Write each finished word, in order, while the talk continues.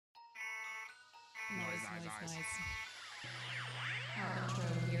Nice. Our intro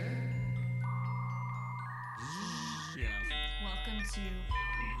here. Welcome to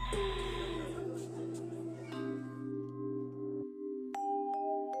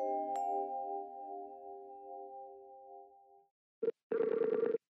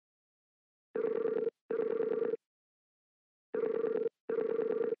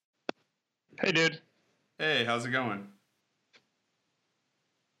Hey, dude. Hey, how's it going?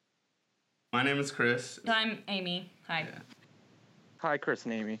 My name is Chris. I'm Amy. Hi. Yeah. Hi, Chris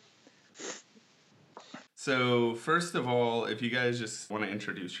and Amy. So, first of all, if you guys just want to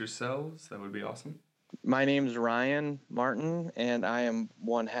introduce yourselves, that would be awesome. My name's Ryan Martin, and I am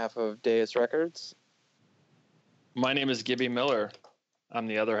one half of Deus Records. My name is Gibby Miller. I'm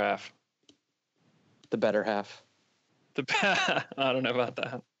the other half. The better half. I don't know about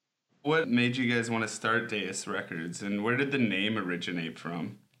that. What made you guys want to start Deus Records, and where did the name originate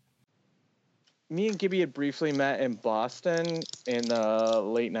from? Me and Gibby had briefly met in Boston in the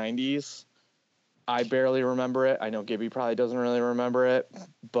late 90s. I barely remember it. I know Gibby probably doesn't really remember it,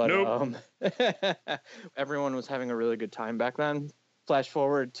 but Nope. Everyone was having a really good time back then. Flash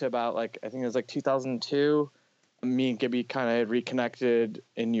forward to about I think it was 2002. Me and Gibby kind of had reconnected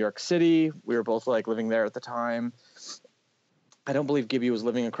in New York City. We were both living there at the time. I don't believe Gibby was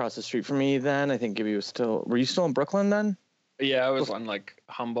living across the street from me then. I think Gibby was were you still in Brooklyn then? Yeah, I was on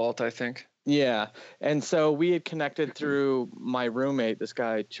Humboldt, I think. Yeah. And so we had connected through my roommate, this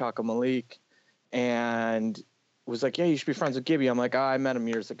guy, Chaka Malik, and was like, yeah, you should be friends with Gibby. I'm like, I met him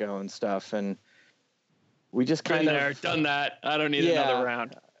years ago and stuff. And we just Been there, done that. I don't need another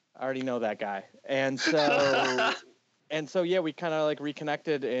round. I already know that guy. And so, yeah, we kind of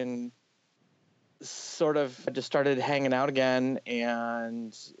reconnected and sort of just started hanging out again.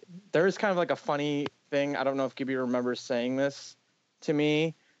 And there's kind of a funny thing. I don't know if Gibby remembers saying this to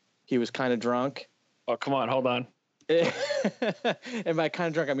me. He was kind of drunk. Oh, come on. Hold on. And by kind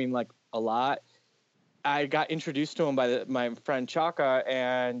of drunk, I mean a lot. I got introduced to him by my friend Chaka,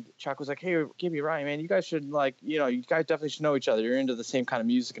 and Chaka was like, hey, Gibby, Ryan, man, you guys should you guys definitely should know each other. You're into the same kind of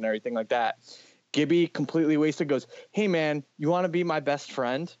music and everything like that. Gibby, completely wasted, goes, hey, man, you want to be my best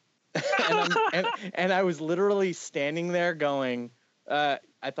friend? and I was literally standing there going,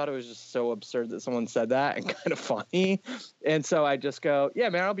 I thought it was just so absurd that someone said that and kind of funny. And so I just go, yeah,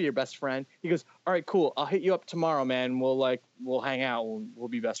 man, I'll be your best friend. He goes, all right, cool. I'll hit you up tomorrow, man. We'll hang out. We'll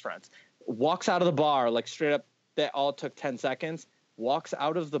be best friends. Walks out of the bar, straight up. That all took 10 seconds. Walks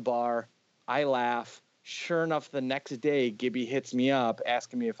out of the bar. I laugh. Sure enough, the next day, Gibby hits me up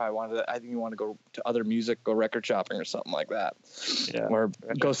asking me if I think you want to go to other music, go record shopping or something like that. Yeah. Or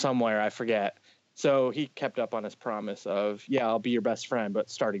go somewhere, I forget. So he kept up on his promise of, yeah, I'll be your best friend, but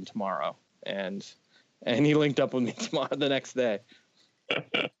starting tomorrow. And he linked up with me the next day.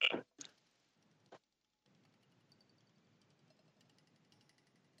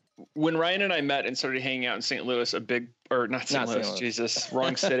 When Ryan and I met and started hanging out in St. Louis,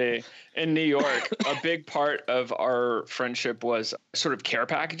 wrong city, in New York, a big part of our friendship was sort of care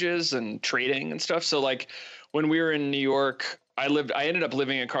packages and trading and stuff. So when we were in New York, I ended up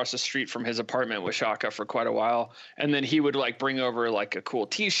living across the street from his apartment with Shaka for quite a while. And then he would bring over a cool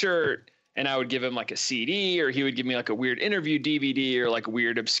t-shirt, and I would give him a CD, or he would give me a weird interview DVD or a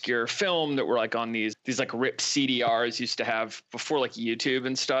weird obscure film that were on these ripped CDRs used to have before YouTube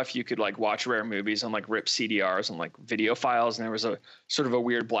and stuff. You could watch rare movies on ripped CDRs and video files. And there was a sort of a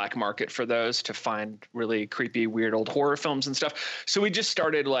weird black market for those to find really creepy, weird old horror films and stuff. So we just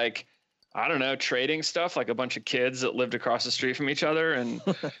started I don't know, trading stuff like a bunch of kids that lived across the street from each other. And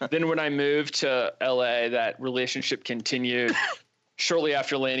then when I moved to LA, that relationship continued. Shortly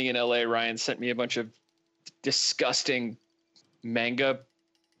after landing in LA, Ryan sent me a bunch of disgusting manga,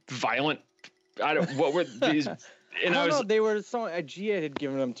 what were these? And I don't know. They were Gia had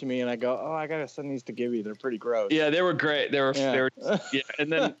given them to me, and I go, oh, I gotta send these to Gibby. They're pretty gross. Yeah, they were great. They were. Yeah.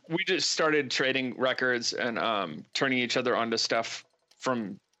 And then we just started trading records and turning each other onto stuff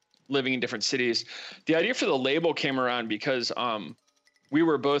from living in different cities. The idea for the label came around because we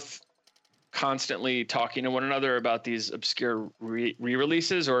were both constantly talking to one another about these obscure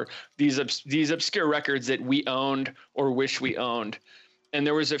re-releases or these obscure records that we owned or wish we owned. And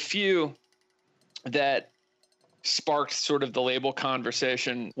there was a few that sparked sort of the label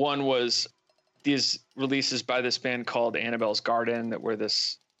conversation. One was these releases by this band called Annabelle's Garden that were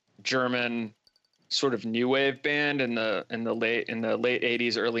this German sort of new wave band in the late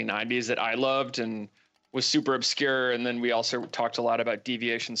 80s, early 90s that I loved and was super obscure. And then we also talked a lot about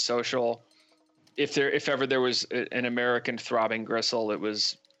Deviation Social. If ever there was an American throbbing gristle, it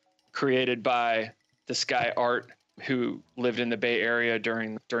was created by this guy Art, who lived in the Bay Area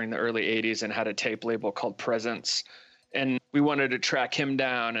during the early 80s and had a tape label called Presence. And we wanted to track him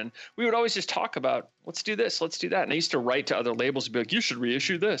down, and we would always just talk about, let's do this, let's do that. And I used to write to other labels and be like, you should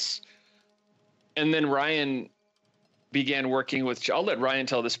reissue this. And then Ryan began working with, I'll let Ryan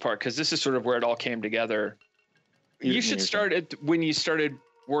tell this part because this is sort of where it all came together. You should start when you started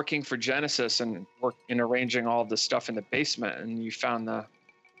working for Genesis and work in arranging all of the stuff in the basement, and you found the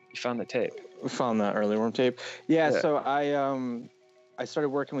tape. We found the early worm tape. Yeah. So I started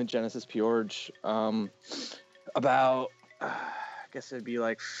working with Genesis Pjorge about I guess it'd be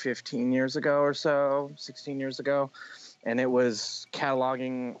like 15 years ago or so, 16 years ago. And it was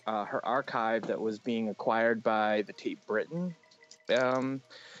cataloging her archive that was being acquired by the Tape Britain. And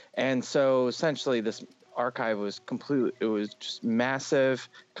so essentially this archive was it was just massive,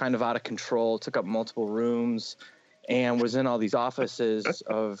 kind of out of control, took up multiple rooms, and was in all these offices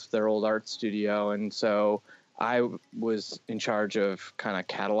of their old art studio. And so I was in charge of kind of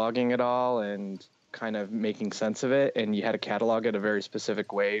cataloging it all and kind of making sense of it. And you had to catalog it a very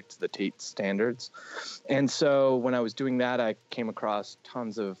specific way to the Tate standards. And so when I was doing that, I came across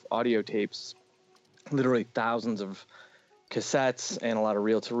tons of audio tapes, literally thousands of cassettes and a lot of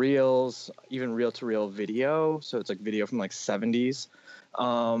reel-to-reels, even reel-to-reel video. So it's like video from like 70s.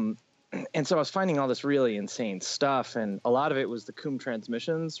 And so I was finding all this really insane stuff. And a lot of it was the Coombe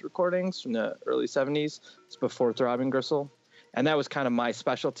Transmissions recordings from the early 70s. It's before Throbbing Gristle. And that was kind of my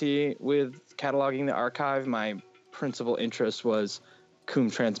specialty with cataloging the archive. My principal interest was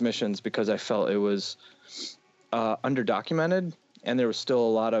Coombe Transmissions because I felt it was underdocumented, and there was still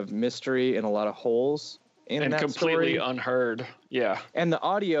a lot of mystery and a lot of holes in that completely story. Unheard. Yeah. And the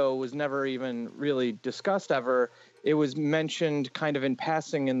audio was never even really discussed ever. It was mentioned kind of in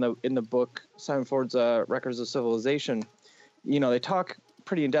passing in the book, Simon Ford's Records of Civilization. You know, they talk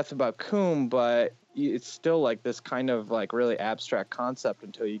pretty in depth about Coombe, but it's still like this kind of like really abstract concept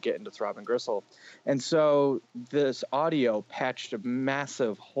until you get into Throbbing Gristle. And so this audio patched a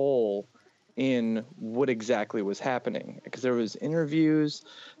massive hole in what exactly was happening, because there was interviews,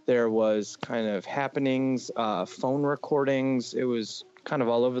 there was kind of happenings, phone recordings. It was kind of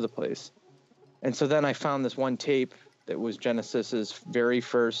all over the place. And so then I found this one tape that was Genesis's very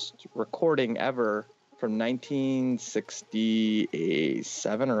first recording ever from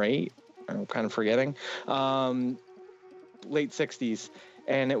 1967 or 8. I'm kind of forgetting, late 60s.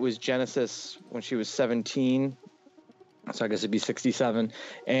 And it was Genesis when she was 17. So I guess it'd be 67.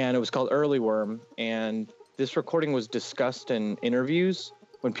 And it was called Early Worm. And this recording was discussed in interviews.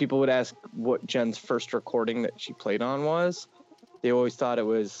 When people would ask what Jen's first recording that she played on was, they always thought it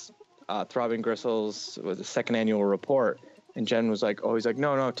was Throbbing Gristle's was the second annual report. And Jen was like, always like,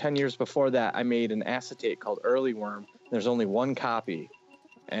 no, 10 years before that, I made an acetate called Early Worm. There's only one copy,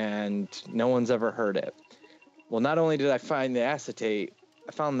 and no one's ever heard it. Well, not only did I find the acetate,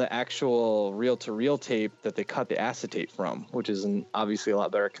 I found the actual reel-to-reel tape that they cut the acetate from, which is in obviously a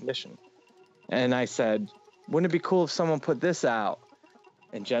lot better condition. And I said, wouldn't it be cool if someone put this out?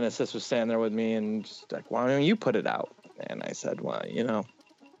 And Genesis was standing there with me and just like, why don't you put it out? And I said, well, you know,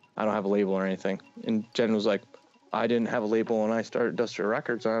 I don't have a label or anything. And Jen was like, I didn't have a label when I started Industrial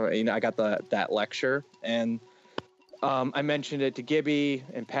Records. I got that lecture, and I mentioned it to Gibby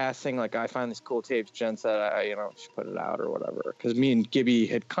in passing. Like, I find these cool tapes. Jen said, I should put it out or whatever. Because me and Gibby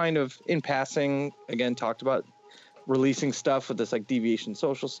had kind of, in passing, again, talked about releasing stuff with this like Deviation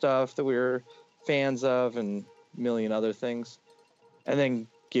Social stuff that we were fans of and a million other things. And then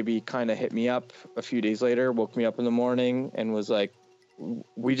Gibby kind of hit me up a few days later, woke me up in the morning and was like,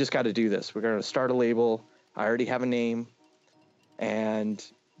 we just got to do this. We're going to start a label. I already have a name, and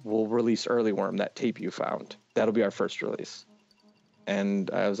we'll release Early Worm, that tape you found. That'll be our first release.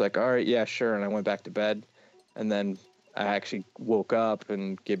 And I was like, all right, yeah, sure. And I went back to bed, and then I actually woke up,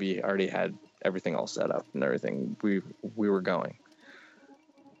 and Gibby already had everything all set up and everything. We were going.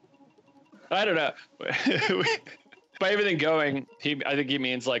 I don't know. By everything going, I think he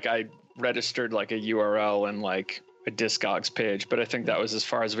means like I registered like a URL and like a Discogs page, but I think that was as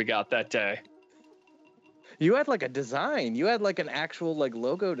far as we got that day. You had like a design. You had like an actual like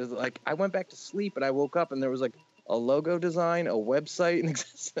logo. Like, I went back to sleep and I woke up and there was like a logo design, a website in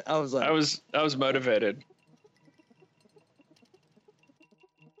existence. I was like, I was motivated.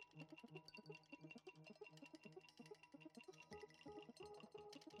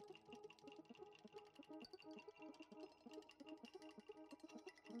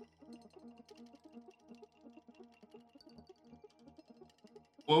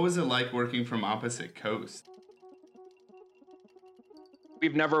 What was it like working from opposite coast?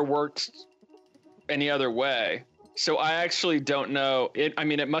 We've never worked any other way. So I actually don't know.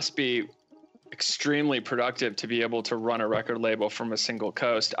 It must be extremely productive to be able to run a record label from a single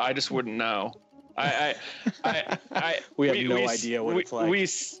coast. I just wouldn't know. We have no idea what it's like.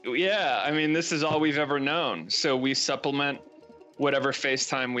 Yeah, I mean, this is all we've ever known. So we supplement whatever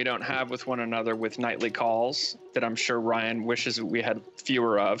FaceTime we don't have with one another with nightly calls that I'm sure Ryan wishes we had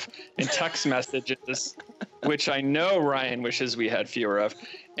fewer of, and text messages, which I know Ryan wishes we had fewer of,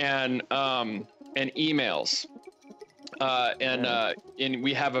 and emails. And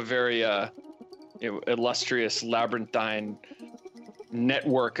we have a very illustrious labyrinthine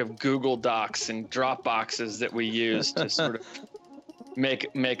network of Google Docs and Dropboxes that we use to sort of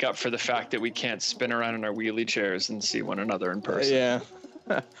make up for the fact that we can't spin around in our wheelie chairs and see one another in person. Yeah.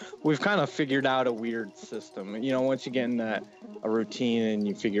 We've kind of figured out a weird system. You know, once you get in a routine and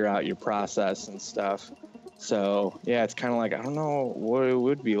you figure out your process and stuff. So, yeah, it's kind of like, I don't know what it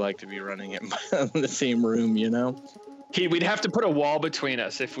would be like to be running it in the same room, you know? We'd have to put a wall between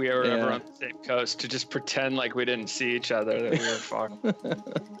us if we were ever on the same coast to just pretend like we didn't see each other, that we were far.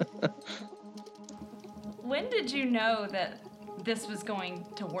 When did you know that this was going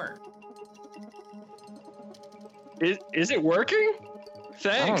to work? Is it working?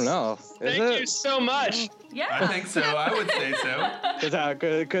 Thanks. I don't know. Thank you so much. Yeah. I think so. I would say so.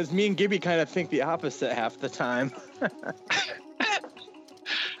 Because me and Gibby kind of think the opposite half the time.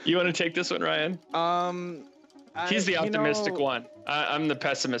 You want to take this one, Ryan? He's the optimistic one. I'm the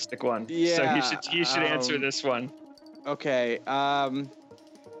pessimistic one. Yeah. So he should answer this one. Okay.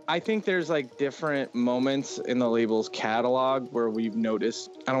 I think there's like different moments in the label's catalog where we've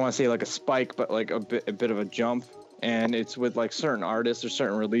noticed, I don't want to say like a spike, but like a bit of a jump. And it's with like certain artists or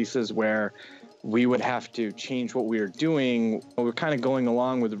certain releases where we would have to change what we were doing. We're kind of going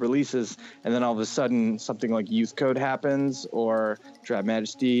along with the releases, and then all of a sudden something like Youth Code happens, or Drab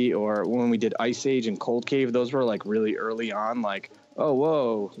Majesty, or when we did Ice Age and Cold Cave, those were like really early on, like, oh,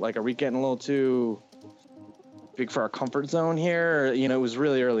 whoa, like, are we getting a little too big for our comfort zone here? You know, it was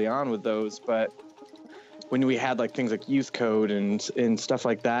really early on with those, but when we had like things like Youth Code and stuff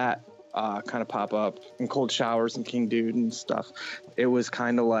like that kind of pop up, and Cold Showers and King Dude and stuff, it was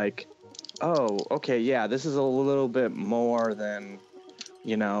kind of like, oh, okay, yeah, this is a little bit more than,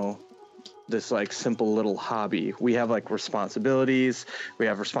 you know, this like simple little hobby. We have like responsibilities. We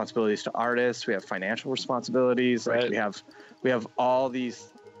have responsibilities to artists. We have financial responsibilities. Like we have all these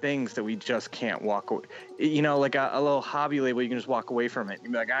things that we just can't walk away. You know, like a little hobby label, you can just walk away from it.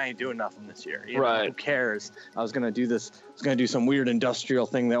 You'd be like, I ain't doing nothing this year. You know, who cares? I was gonna do this. I was gonna do some weird industrial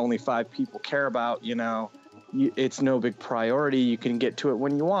thing that only 5 people care about. You know, it's no big priority. You can get to it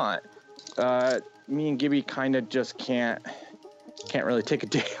when you want. Me and Gibby kind of just can't really take a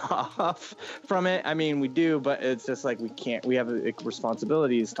day off from it. I mean, we do, but it's just like we have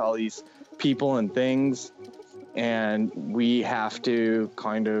responsibilities to all these people and things, and we have to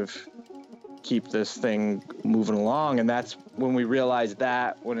kind of keep this thing moving along. And that's when we realize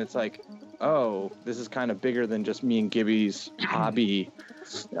that, when it's like, oh, this is kind of bigger than just me and Gibby's hobby.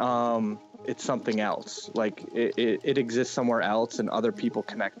 It's something else. Like it exists somewhere else, and other people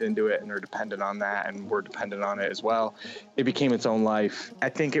connect into it and are dependent on that, and we're dependent on it as well. It became its own life. I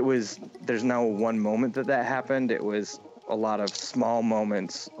think there's no one moment that happened. It was a lot of small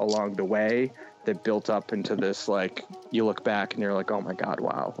moments along the way that built up into this, like, you look back and you're like, oh my God,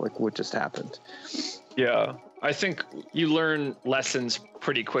 wow, like what just happened? Yeah. I think you learn lessons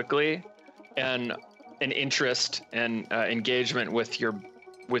pretty quickly, and an interest and engagement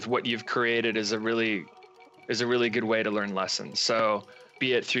with what you've created is a really good way to learn lessons. So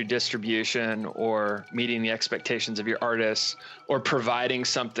be it through distribution, or meeting the expectations of your artists, or providing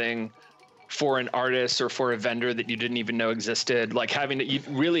something for an artist or for a vendor that you didn't even know existed, like having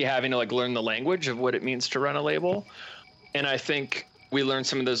to like learn the language of what it means to run a label. And I think we learned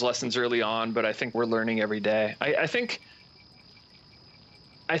some of those lessons early on, but I think we're learning every day. I think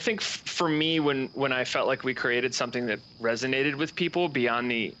for me, when I felt like we created something that resonated with people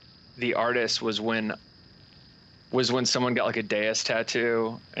beyond the artist was when someone got like a Deus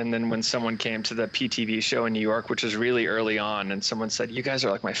tattoo, and then when someone came to the PTV show in New York, which was really early on, and someone said, "You guys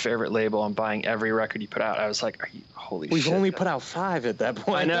are like my favorite label. I'm buying every record you put out." I was like, "Holy shit!" We've only put out 5 at that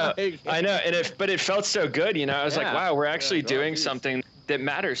point. I know, but it felt so good, you know. I was like, "Wow, we're actually doing something that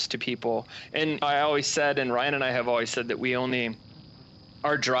matters to people." And I always said, and Ryan and I have always said, that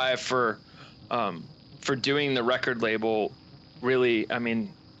our drive for doing the record label, really, I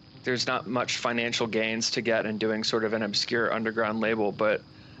mean, there's not much financial gains to get in doing sort of an obscure underground label, but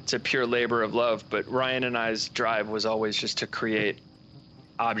it's a pure labor of love. But Ryan and I's drive was always just to create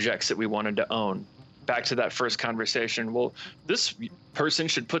objects that we wanted to own back to that first conversation. Well, this person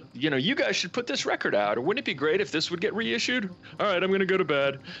should put, you guys should put this record out. Or wouldn't it be great if this would get reissued? All right, I'm going to go to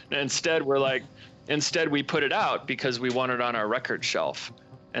bed. And instead, we put it out because we want it on our record shelf.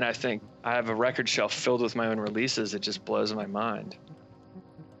 And I think I have a record shelf filled with my own releases. It just blows my mind.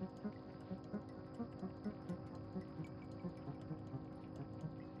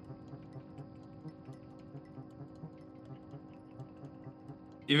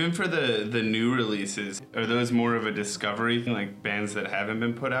 Even for the new releases, are those more of a discovery, like bands that haven't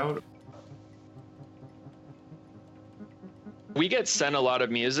been put out? We get sent a lot of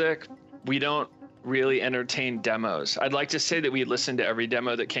music. We don't really entertain demos. I'd like to say that we listen to every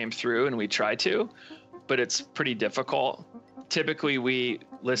demo that came through, and we try to, but it's pretty difficult. Typically, we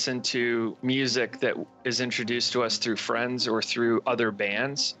listen to music that is introduced to us through friends or through other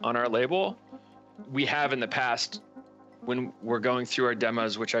bands on our label. We have in the past, when we're going through our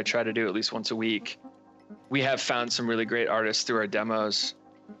demos, which I try to do at least once a week, we have found some really great artists through our demos.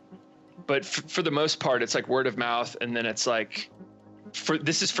 But for the most part, it's like word of mouth, and then it's like,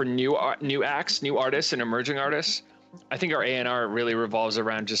 this is for new acts, new artists, and emerging artists. I think our A&R really revolves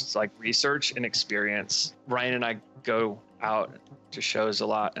around just like research and experience. Ryan and I go out to shows a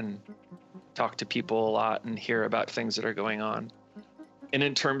lot and talk to people a lot and hear about things that are going on. And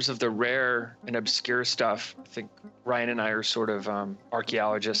in terms of the rare and obscure stuff, I think Ryan and I are sort of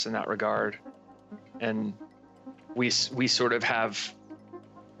archaeologists in that regard. And we sort of have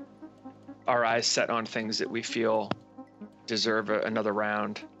our eyes set on things that we feel deserve another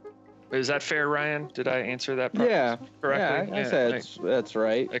round. Is that fair, Ryan? Did I answer that correctly? Yeah, I said that's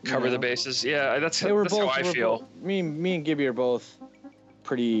right. I cover the bases. Yeah, that's how I feel. Me and Gibby are both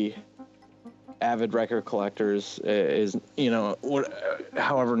pretty avid record collectors, is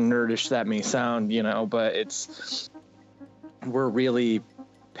however nerdish that may sound, but we're really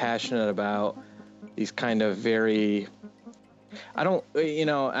passionate about these kind of very,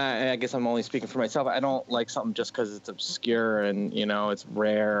 I guess I'm only speaking for myself. I don't like something just because it's obscure and, it's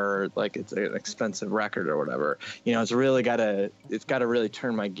rare, or like it's an expensive record or whatever. It's got to really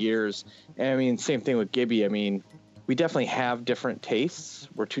turn my gears. And I mean, same thing with Gibby. I mean, we definitely have different tastes.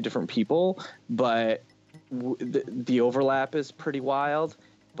 We're two different people, but the overlap is pretty wild.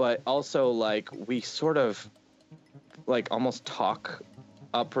 But also, like, we sort of like almost talk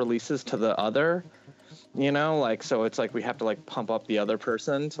up releases to the other, so it's like we have to like pump up the other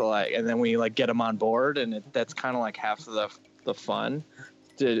person to like, and then we like get them on board, and that's kind of like half of the fun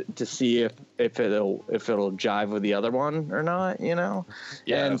to see if it'll jive with the other one or not,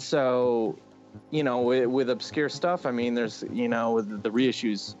 Yeah. And so, with obscure stuff, I mean, there's, with the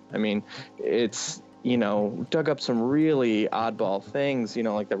reissues, I mean, it's, dug up some really oddball things,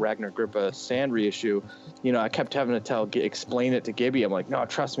 like the Ragnar Grippa Sand reissue. I kept having to explain it to Gibby. I'm like, no,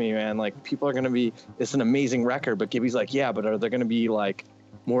 trust me, man. Like, people are going to it's an amazing record. But Gibby's like, yeah, but are there going to be like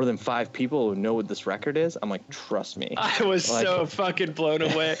more than 5 people who know what this record is? I'm like, trust me. I was so fucking blown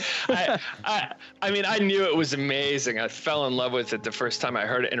away. I mean, I knew it was amazing. I fell in love with it the first time I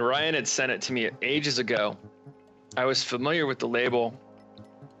heard it. And Ryan had sent it to me ages ago. I was familiar with the label,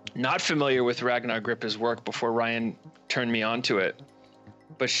 not familiar with Ragnar Grippa's work before Ryan turned me onto it.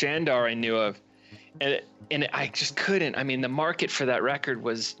 But Shandar I knew of. And I just couldn't. I mean, the market for that record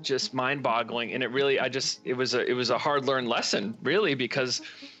was just mind-boggling, and it was a hard-learned lesson, really, because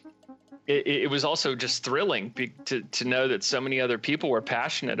it was also just thrilling to know that so many other people were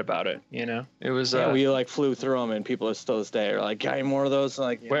passionate about it. It was. We like flew through them, and people still this day are like, "Got any more of those?"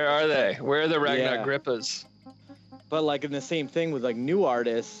 Like, where are they? Where are the Ragnar Grippas? But like in the same thing with like new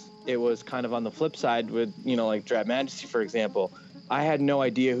artists, it was kind of on the flip side with like Drab Majesty, for example. I had no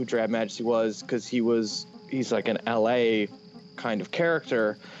idea who Drab Majesty was because he's like an LA kind of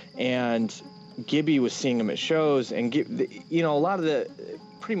character, and Gibby was seeing him at shows, and a lot of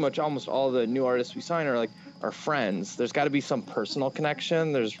pretty much almost all the new artists we sign are friends. There's got to be some personal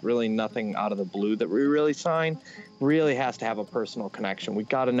connection. There's really nothing out of the blue that we really sign. Really has to have a personal connection. We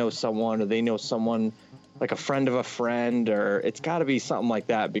got to know someone, or they know someone, like a friend of a friend, or it's got to be something like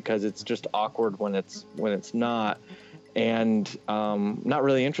that, because it's just awkward when it's not. And not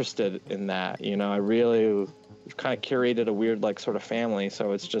really interested in that. I really kind of curated a weird like sort of family,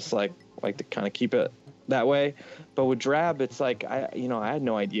 so it's just like to kind of keep it that way. But with Drab, it's like I had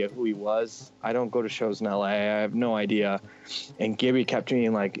no idea who he was. I don't go to shows in LA. I have no idea. And Gibby kept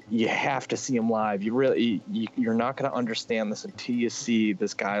being like, you have to see him live. You're not going to understand this until you see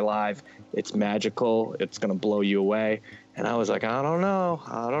this guy live. It's magical. It's going to blow you away. And I was like, I don't know.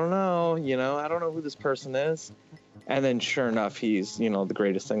 I don't know who this person is. And then sure enough, he's, the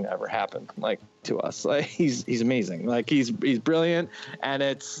greatest thing that ever happened, like, to us. Like, he's amazing. Like, he's brilliant. And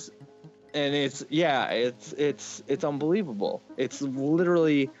it's, and it's unbelievable. It's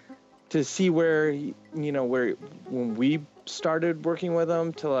literally to see where where when we started working with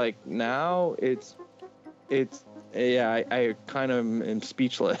him to like now, it's yeah, I kind of am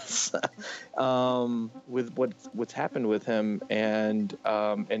speechless with what's happened with him and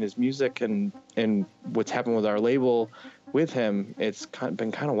his music and what's happened with our label with him. It's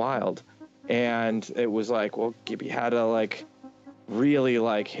been kind of wild, and it was like, well, Gibby had to like really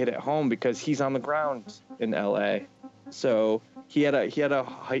like hit it home because he's on the ground in LA, so he had to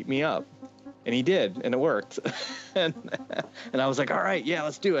hype me up. And he did, and it worked. and I was like, all right, yeah,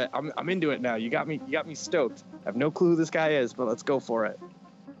 let's do it. I'm into it now. You got me stoked. I have no clue who this guy is, but let's go for it.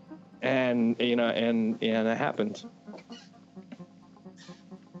 And and it happened.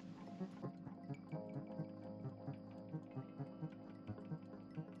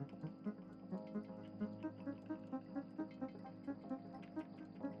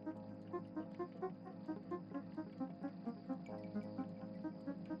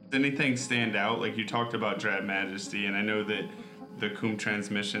 Anything stand out? Like you talked about Drab Majesty, and I know that the Coombe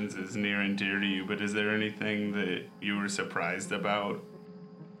Transmissions is near and dear to you, but is there anything that you were surprised about?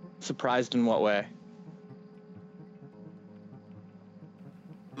 Surprised in what way?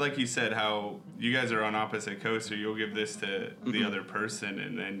 Like you said, how you guys are on opposite coasts, so you'll give this to the other person,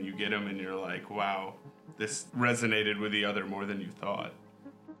 and then you get them, and you're like, wow, this resonated with the other more than you thought.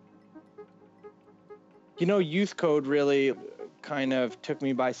 Youth Code really kind of took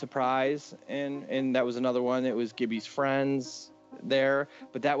me by surprise, and that was another one. It was Gibby's friends there,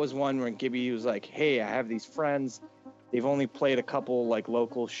 but that was one where Gibby was like, hey, I have these friends, they've only played a couple like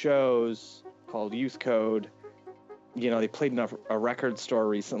local shows called Youth Code, they played in a record store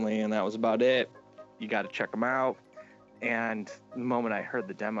recently, and that was about it. You got to check them out. And the moment I heard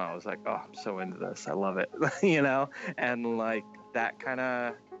the demo, I was like, oh, I'm so into this, I love it. And like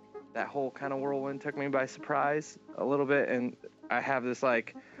that whole kind of whirlwind took me by surprise a little bit. And I have this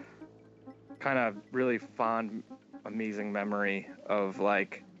like kind of really fond, amazing memory of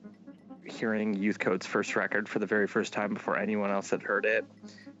like hearing Youth Code's first record for the very first time before anyone else had heard it.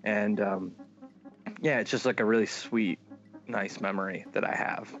 And yeah, it's just like a really sweet, nice memory that I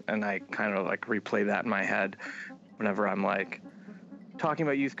have. And I kind of like replay that in my head whenever I'm like talking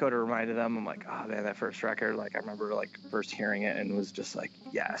about Youth Code or reminded them. I'm like, oh man, that first record, like I remember like first hearing it and was just like,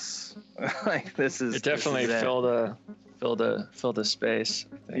 yes. Like this is it definitely filled a space,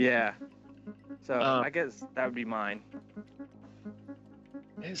 I think. Yeah. So I guess that would be mine.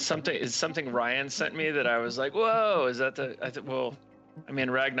 It's something Ryan sent me that I was like, whoa, is that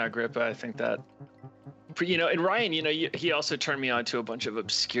Ragnar Grippa, I think that, and Ryan, he also turned me on to a bunch of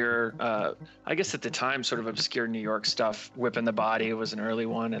obscure, I guess at the time, sort of obscure New York stuff. Whipping the Body was an early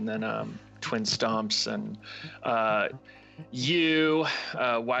one, and then Twin Stomps and YOU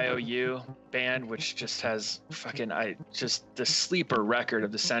band, which just has the sleeper record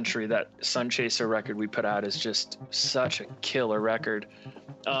of the century. That Sun Chaser record we put out is just such a killer record.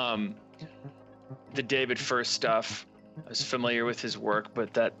 The David First stuff, I was familiar with his work,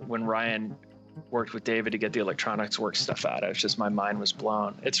 but that when Ryan worked with David to get the Electronics Works stuff out, it's just my mind was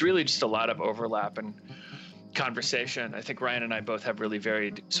blown. It's really just a lot of overlap and conversation. I think Ryan and I both have really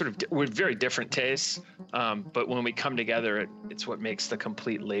we're very different tastes, but when we come together, it's what makes the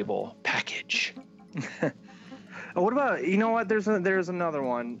complete label package. What about, there's another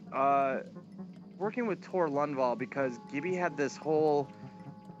one. Working with Tor Lundvall, because Gibby had this whole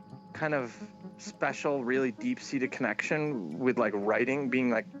kind of special, really deep-seated connection with like writing,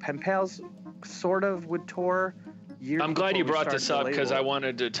 being like pen pals sort of with Tor. I'm glad you brought this up because I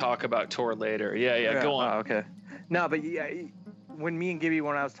wanted to talk about Tor later. Yeah, go on. Oh, okay. No, but yeah, when me and Gibby,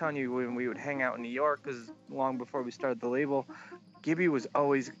 when I was telling you, when we would hang out in New York, because long before we started the label, Gibby was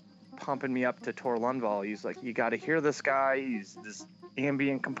always pumping me up to Tor Lundvall. He's like, you got to hear this guy. He's this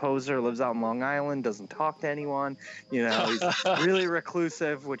ambient composer, lives out in Long Island, doesn't talk to anyone. He's really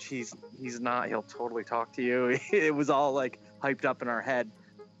reclusive, which he's not. He'll totally talk to you. It was all like hyped up in our head.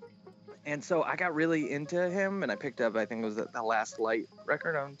 And so I got really into him, and I picked up, I think it was the Last Light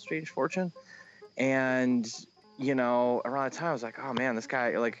record on Strange Fortune. And, around the time I was like, oh man, this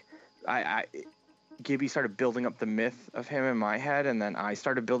guy, like, Gibby started building up the myth of him in my head, and then I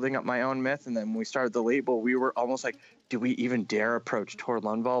started building up my own myth. And then when we started the label, we were almost like, do we even dare approach Tor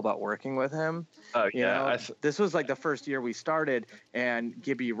Lundvall about working with him? Oh, yeah. This was like the first year we started, and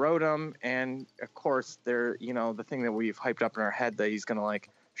Gibby wrote him. And of course, the thing that we've hyped up in our head that he's going to like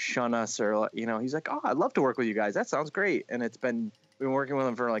shun us, or he's like, oh, I'd love to work with you guys, that sounds great. And we've been working with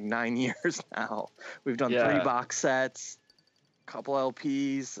him for like 9 years now. We've done 3 box sets, couple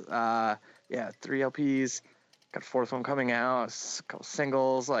LPs, 3 LPs, got a fourth one coming out, a couple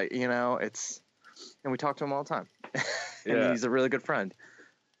singles, like, you know, and we talk to him all the time. And he's a really good friend.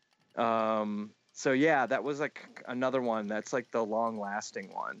 So yeah, that was like another one that's like the long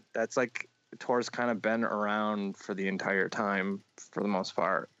lasting one. That's like Tor's kind of been around for the entire time for the most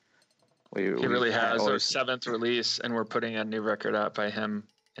part. He really has. Our 7th release, and we're putting a new record out by him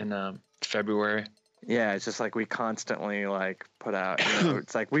in February. Yeah, it's just like we constantly like put out, you know,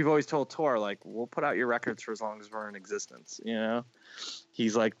 it's like we've always told Tor, like, we'll put out your records for as long as we're in existence, you know?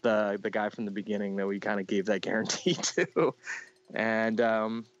 He's like the guy from the beginning that we kind of gave that guarantee to. And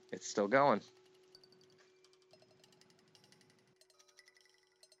it's still going.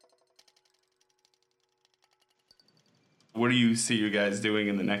 What do you see you guys doing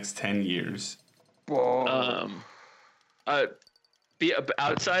in the next 10 years? Whoa. Be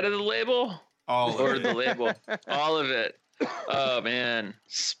outside of the label? Or the label? All of it. Oh man,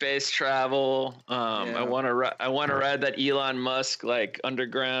 space travel. I want to ride that Elon Musk like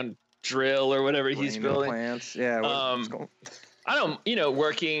underground drill or whatever he's building. Plants. Yeah. I don't, you know,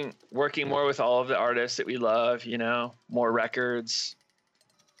 working more with all of the artists that we love. You know, more records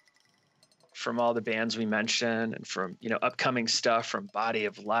from all the bands we mentioned, and from, you know, upcoming stuff from Body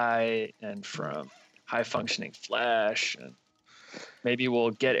of Light and from High Functioning Flesh, and maybe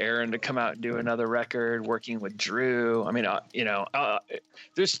we'll get Aaron to come out and do another record working with Drew. I mean, you know,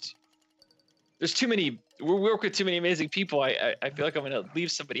 there's too many, we work with too many amazing people. I feel like I'm going to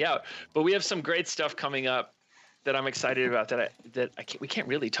leave somebody out, but we have some great stuff coming up that I'm excited about we can't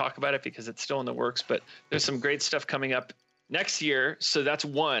really talk about it because it's still in the works, but there's some great stuff coming up next year. So that's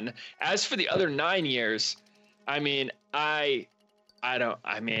one. As for the other 9 years, I mean, I'll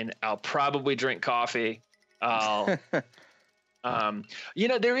probably drink coffee. You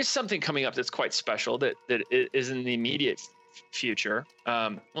know, there is something coming up that's quite special that is in the immediate future.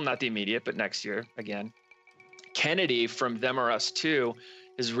 Well, not the immediate, but next year again. Kennedy from Them or Us 2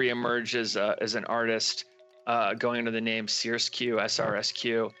 has reemerged as an artist, going under the name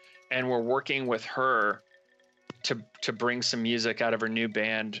SRSQ, and we're working with her to bring some music out of her new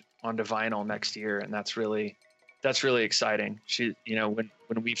band onto vinyl next year, and that's really exciting. She, you know, when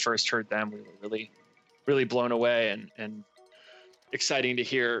we first heard them, we were really blown away, and really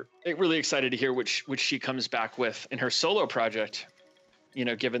excited to hear which she comes back with in her solo project, you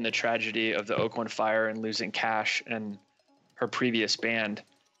know, given the tragedy of the Oakland fire and losing Cash and her previous band.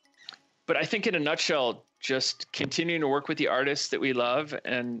 But I think in a nutshell, just continuing to work with the artists that we love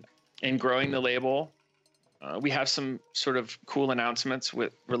and growing the label. We have some sort of cool announcements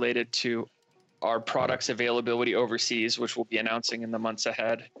related to our products availability overseas, which we'll be announcing in the months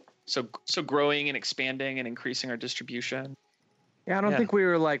ahead. So growing and expanding and increasing our distribution. Yeah, I don't think we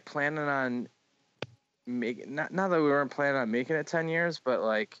were like planning on making, not that we weren't planning on making it 10 years, but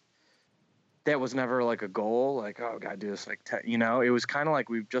like that was never like a goal. Like, oh, gotta do this like 10, you know, it was kind of like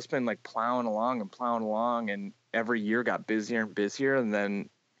we've just been like plowing along, and every year got busier and busier. And then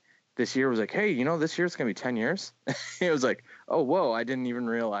this year was like, hey, you know, this year's gonna be 10 years. It was like, oh, whoa, I didn't even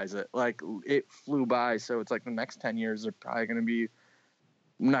realize it. Like, it flew by. So it's like the next 10 years are probably gonna be,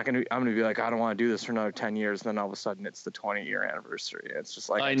 I'm gonna be like, I don't want to do this for another 10 years. And then all of a sudden it's the 20-year anniversary. It's just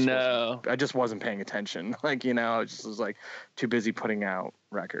like, I just wasn't paying attention. Like, you know, I just was like too busy putting out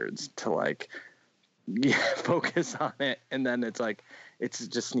records to like, focus on it. And then it's like, it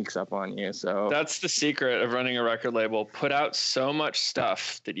just sneaks up on you. So that's the secret of running a record label. Put out so much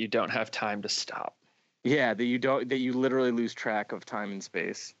stuff that you don't have time to stop. Yeah. That you literally lose track of time and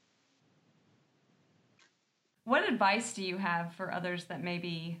space. What advice do you have for others that may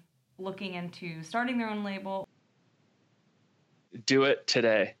be looking into starting their own label? Do it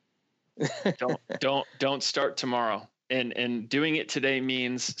today. Don't start tomorrow. And doing it today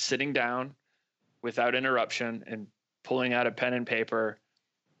means sitting down without interruption and pulling out a pen and paper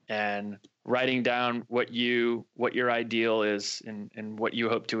and writing down what your ideal is and what you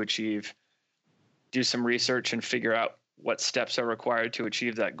hope to achieve. Do some research and figure out what steps are required to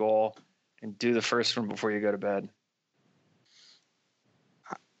achieve that goal. And do the first one before you go to bed.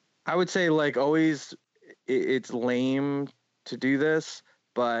 I would say, like, always, it's lame to do this,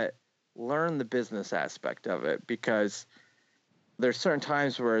 but learn the business aspect of it, because there's certain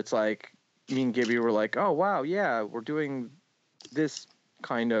times where it's like, me and Gibby were like, oh, wow, yeah, we're doing this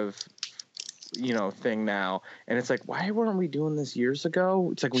kind of, you know, thing now. And it's like, why weren't we doing this years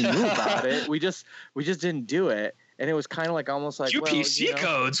ago? It's like, we knew about it. We just didn't do it. And it was kind of like almost like UPC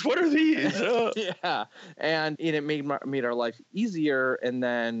codes. What are these? Yeah, and it made our life easier and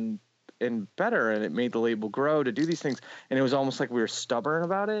better, and it made the label grow to do these things. And it was almost like we were stubborn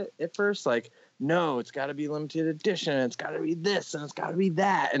about it at first. Like, no, it's got to be limited edition. It's got to be this and it's got to be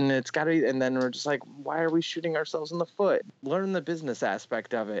that. And it's got to be, and then we're just like, why are we shooting ourselves in the foot? Learn the business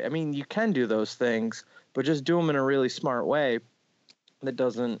aspect of it. I mean, you can do those things, but just do them in a really smart way that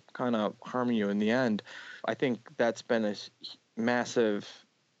doesn't kind of harm you in the end. I think that's been a massive,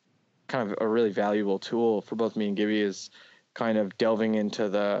 kind of a really valuable tool for both me and Gibby, is kind of delving into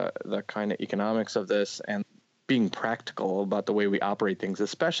the kind of economics of this and being practical about the way we operate things,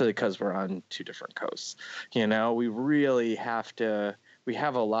 especially because we're on two different coasts. You know, we really have to, we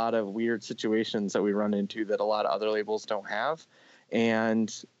have a lot of weird situations that we run into that a lot of other labels don't have. And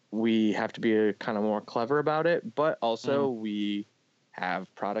we have to be kind of more clever about it, but also we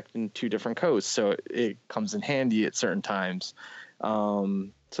have product in two different coasts. So it comes in handy at certain times.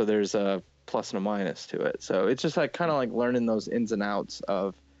 So there's a plus and a minus to it. So it's just like kind of like learning those ins and outs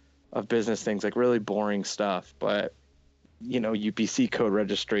of business things, like really boring stuff, but you know, UPC code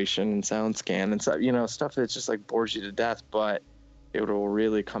registration and sound scan and stuff, you know, stuff that's just like bores you to death, but it will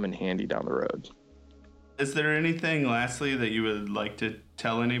really come in handy down the road. Is there anything lastly that you would like to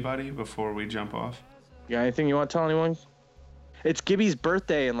tell anybody before we jump off? You got anything you want to tell anyone? It's Gibby's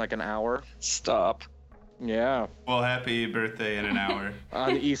birthday in like an hour. Stop. Yeah. Well, happy birthday in an hour.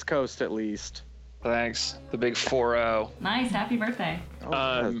 On the East Coast, at least. Thanks. The big 4-0. Nice. Happy birthday.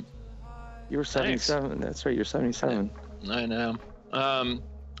 Oh, you were 77. Thanks. That's right. You're 77. I know. I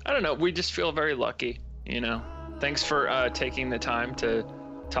don't know. We just feel very lucky, you know. Thanks for taking the time to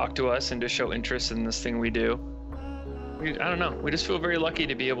talk to us and to show interest in this thing we do. I don't know. We just feel very lucky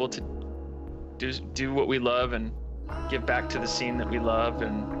to be able to do what we love and give back to the scene that we love.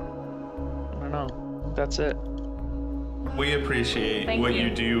 And I don't know. That's it. We appreciate Thank what you.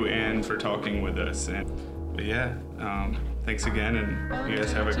 you do and for talking with us. But yeah, thanks again, and you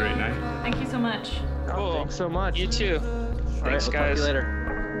guys have a great night. Thank you so much. Oh, Cool. thanks so much. You too. All right, Thanks, we'll guys. Talk to you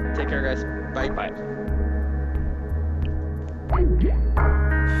later. Take care, guys. Bye. Bye.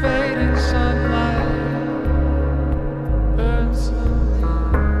 Fading sunlight burns slowly.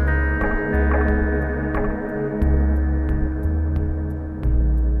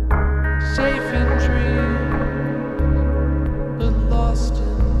 Safe in dreams, but lost in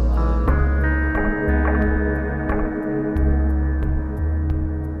light.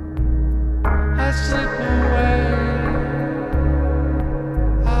 I slip away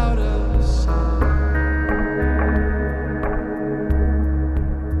out of sight.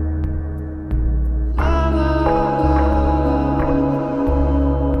 La la la la la la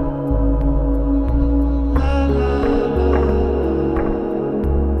la la.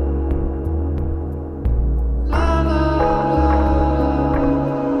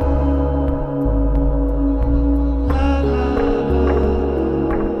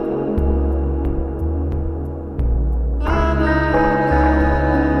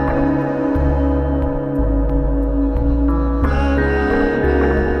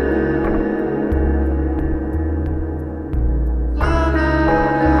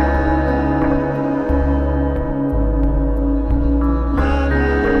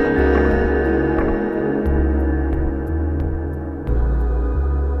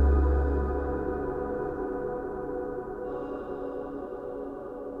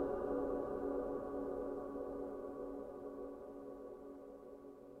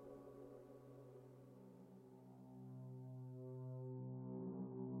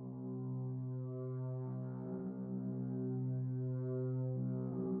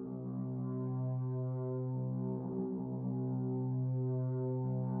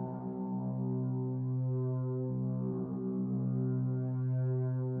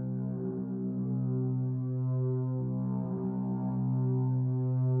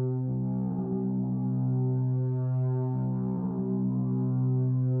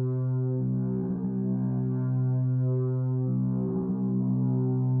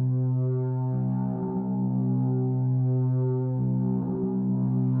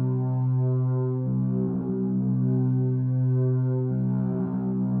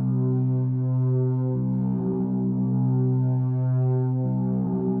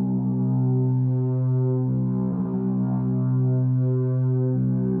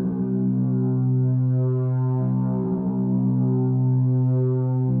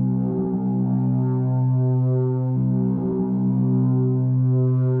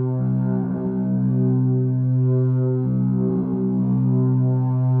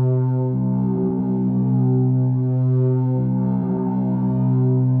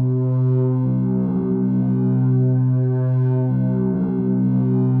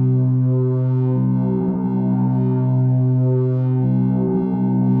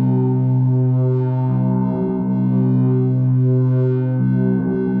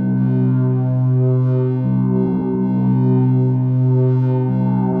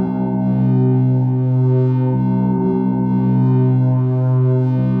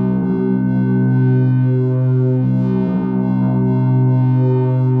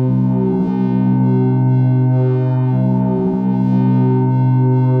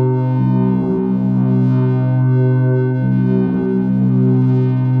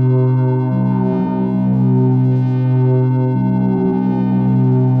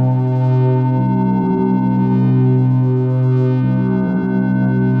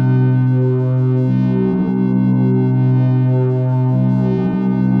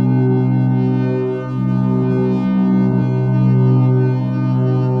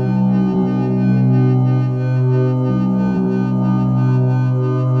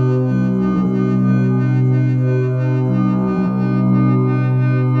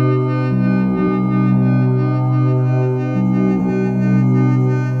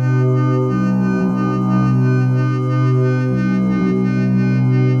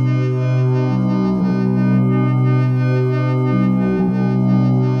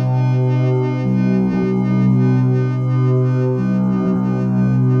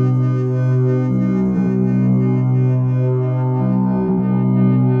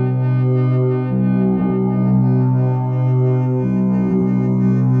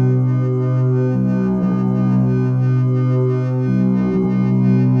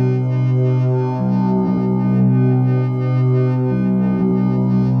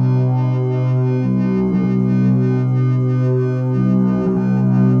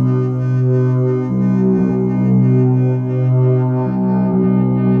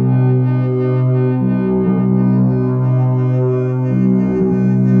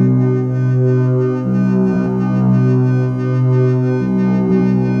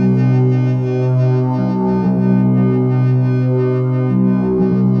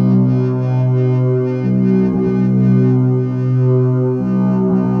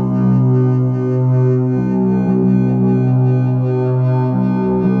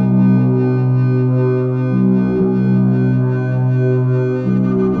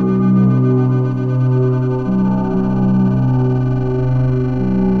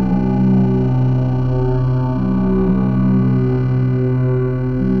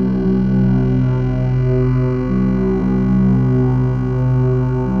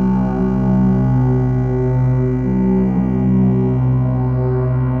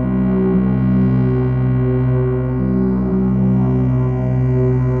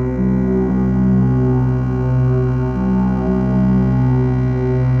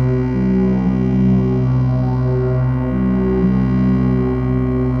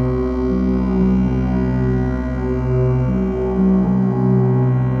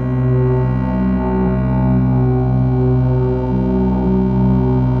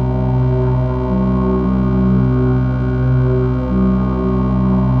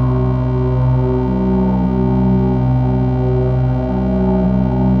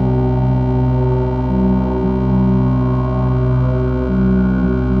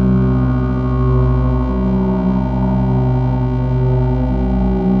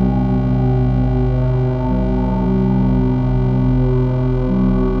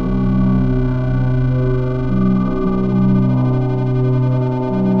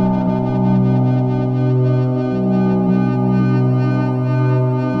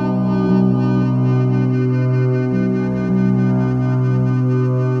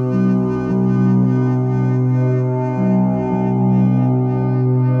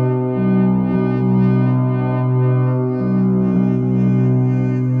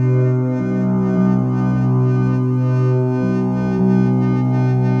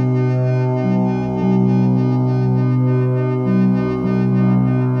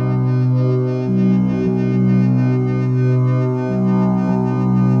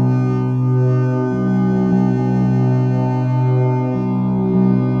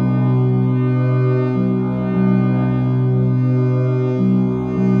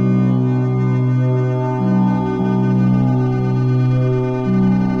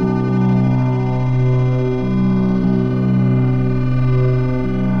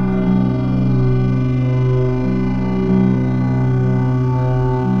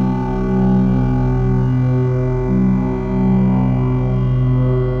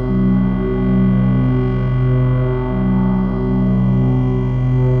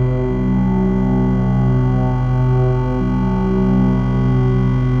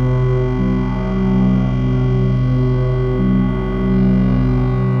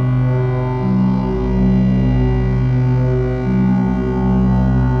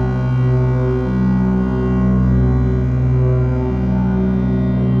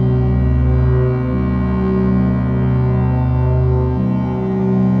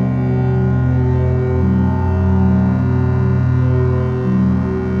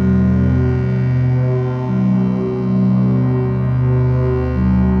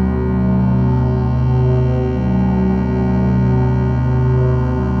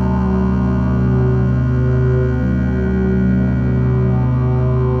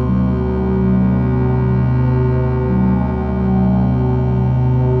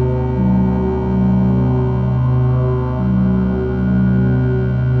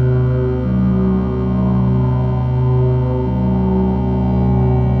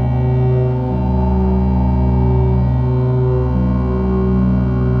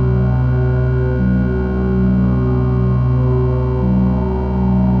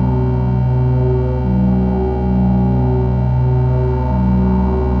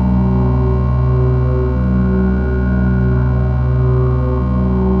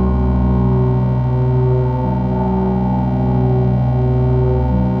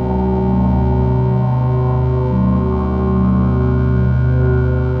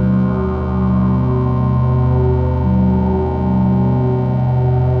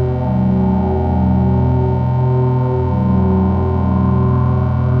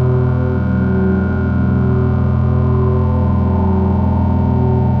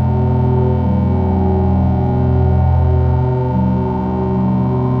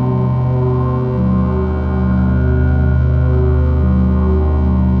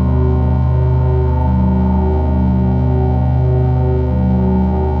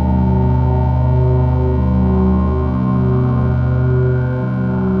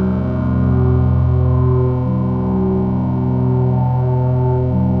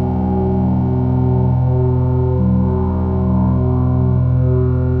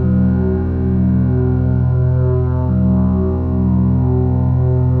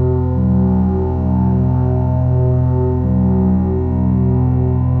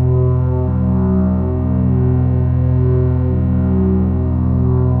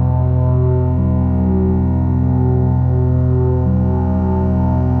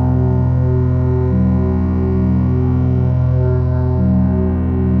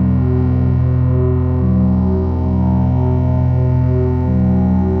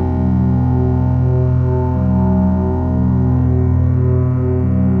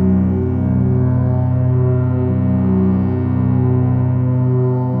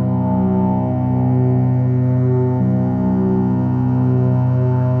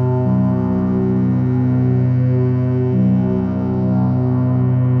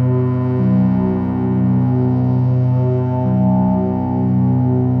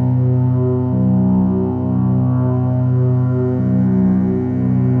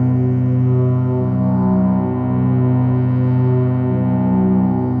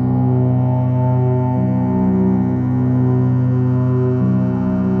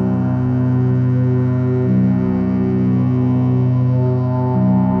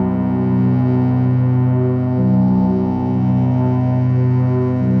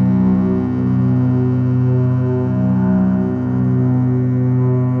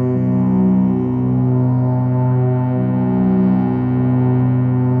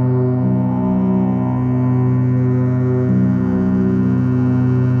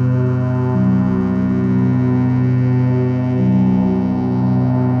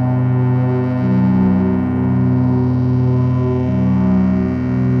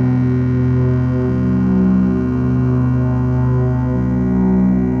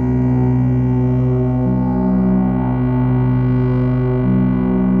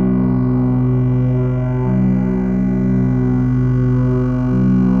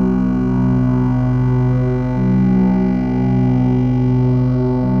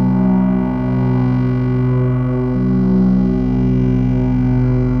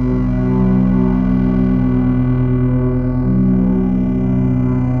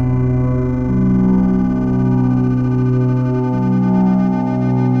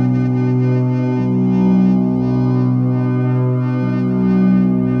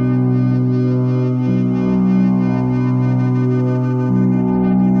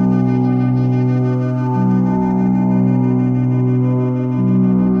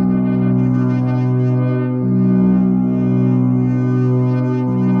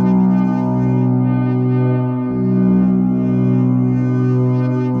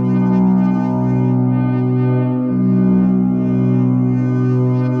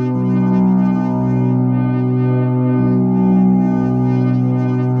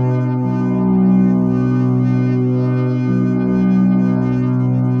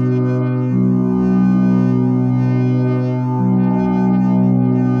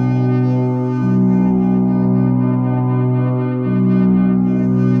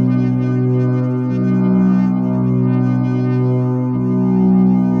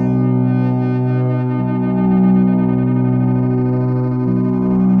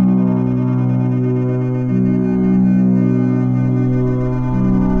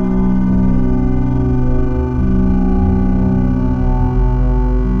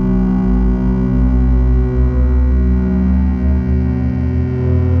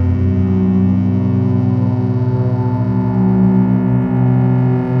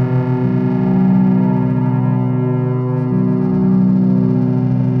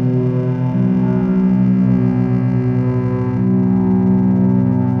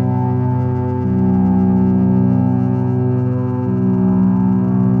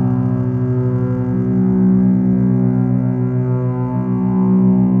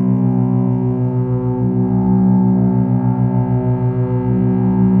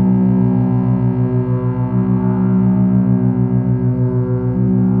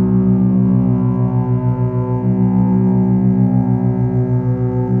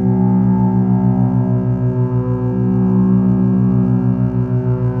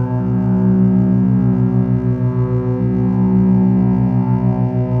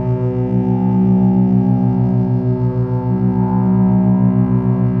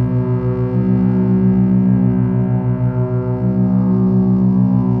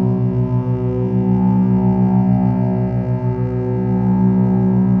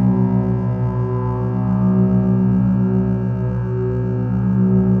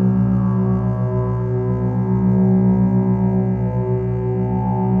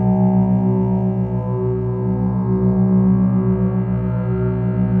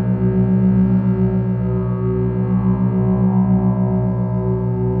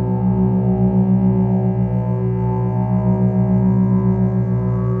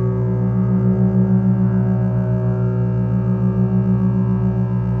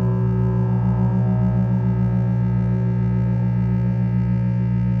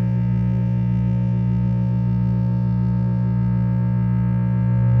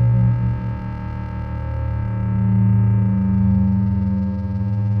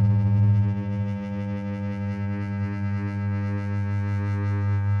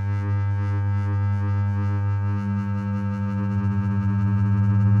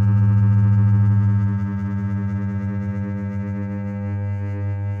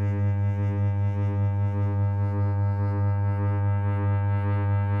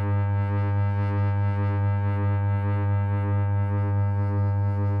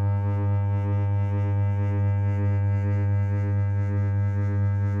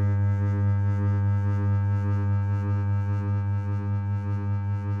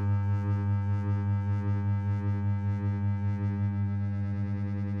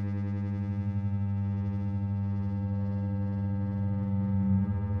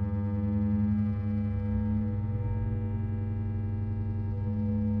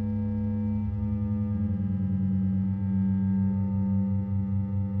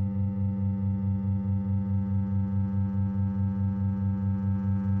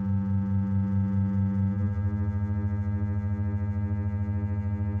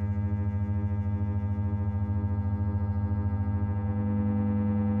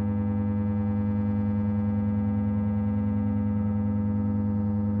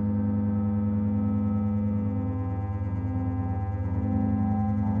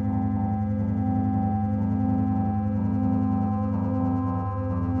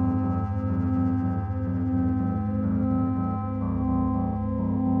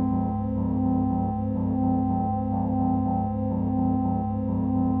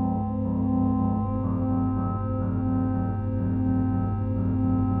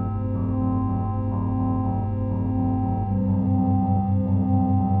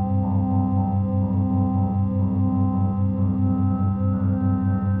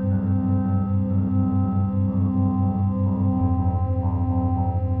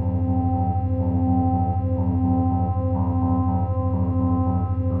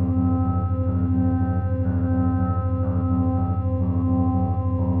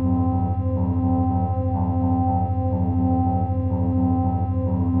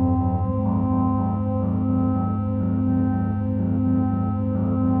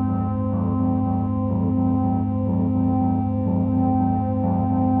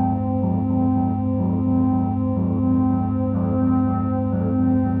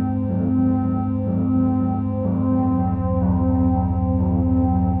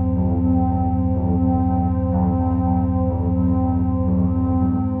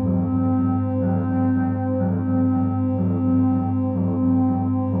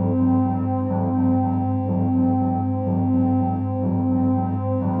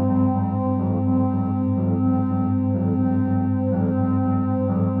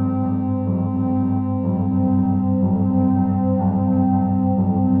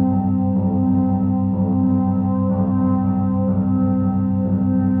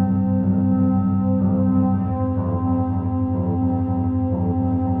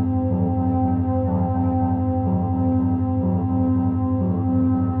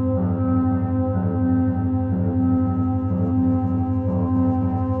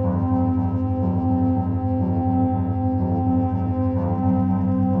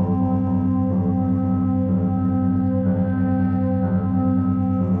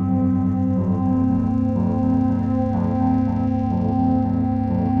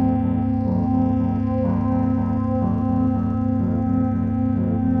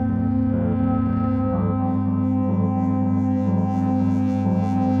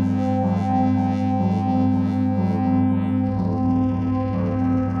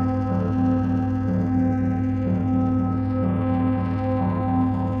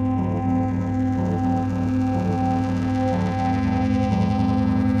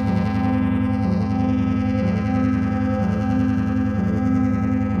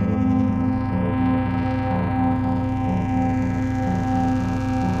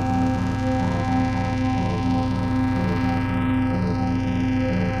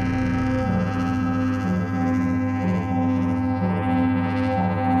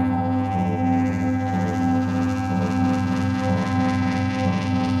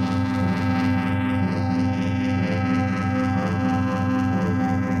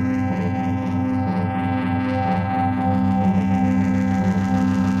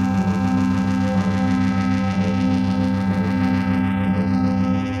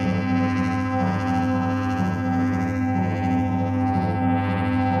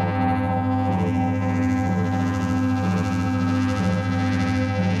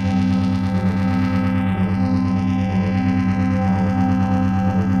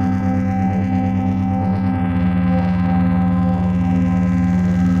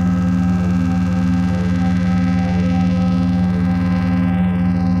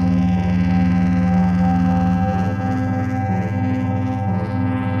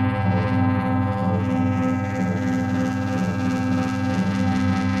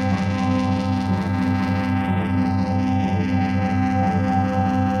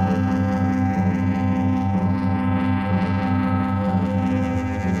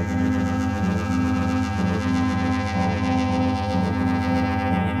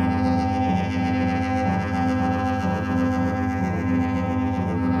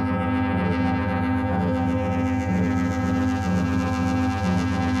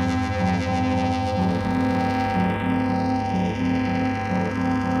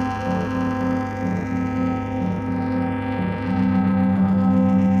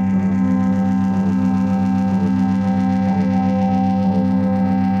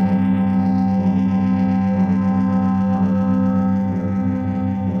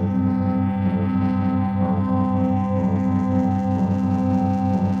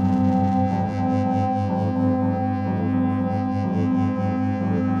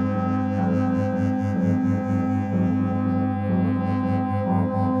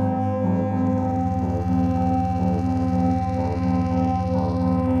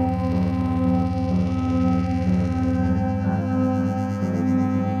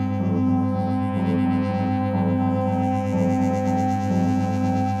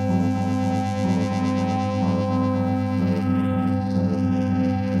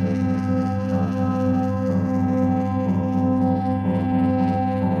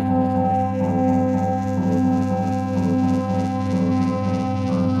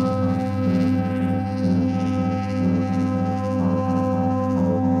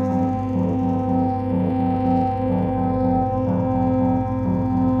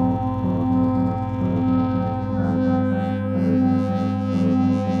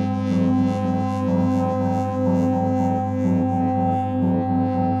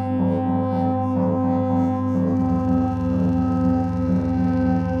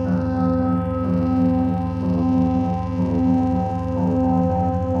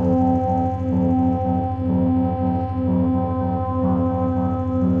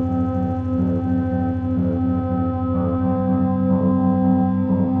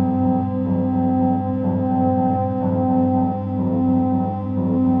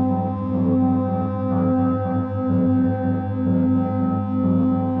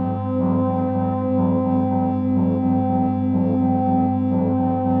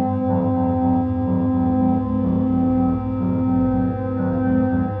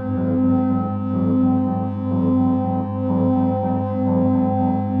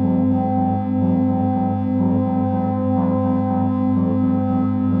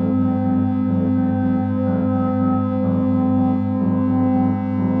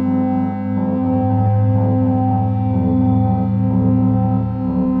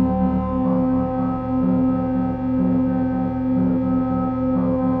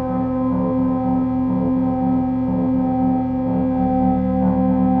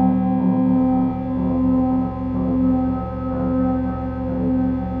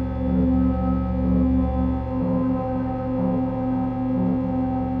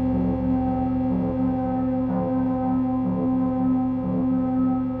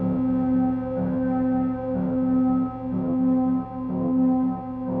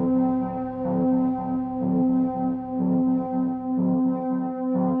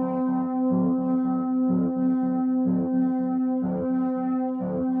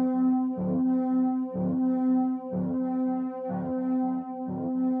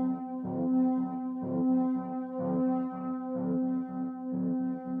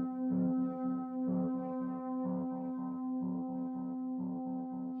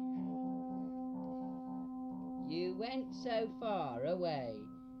 went so far away,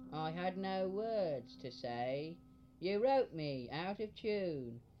 I had no words to say. You wrote me out of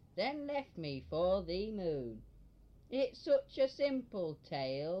tune, then left me for the moon. It's such a simple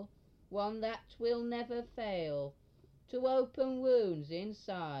tale, one that will never fail to open wounds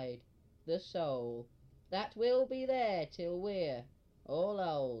inside the soul that will be there till we're all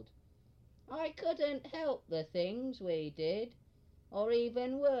old. I couldn't help the things we did, or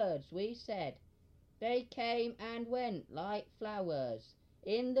even words we said. They came and went like flowers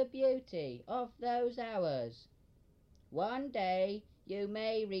in the beauty of those hours. One day you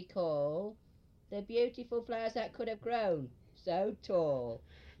may recall the beautiful flowers that could have grown so tall.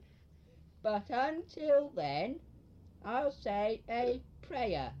 But until then, I'll say a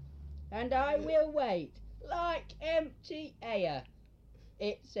prayer, and I will wait like empty air.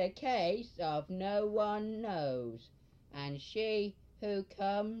 It's a case of no one knows, and she who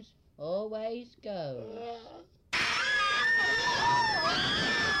comes always goes.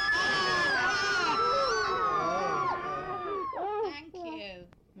 Thank you.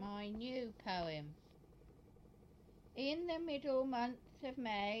 My new poem. In the middle month of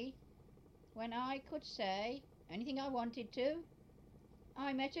May, when I could say anything I wanted to,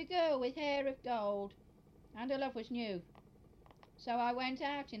 I met a girl with hair of gold, and her love was new. So I went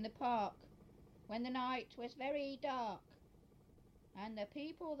out in the park when the night was very dark, and the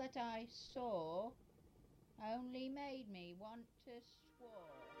people that I saw only made me want to swore.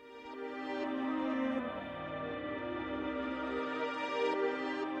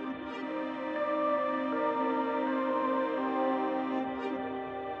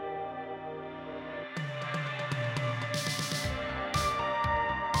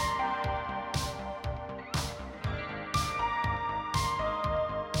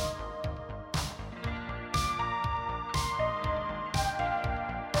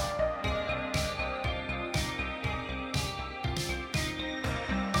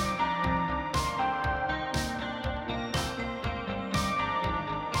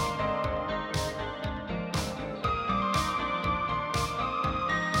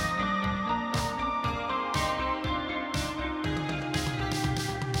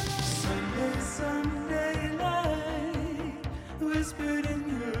 Sunday, Sunday night, whispered in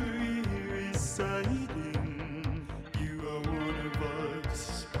your ear, reciting, you are one of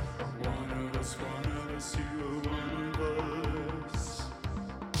us, one of us, one of us, you are one of us.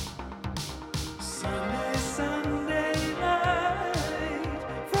 Sunday, Sunday night,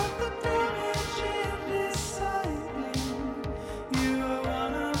 from the damage in deciding, you are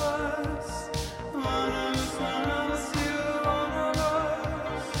one of us, one of us, one of us, you are one of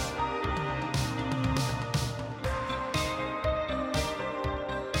us.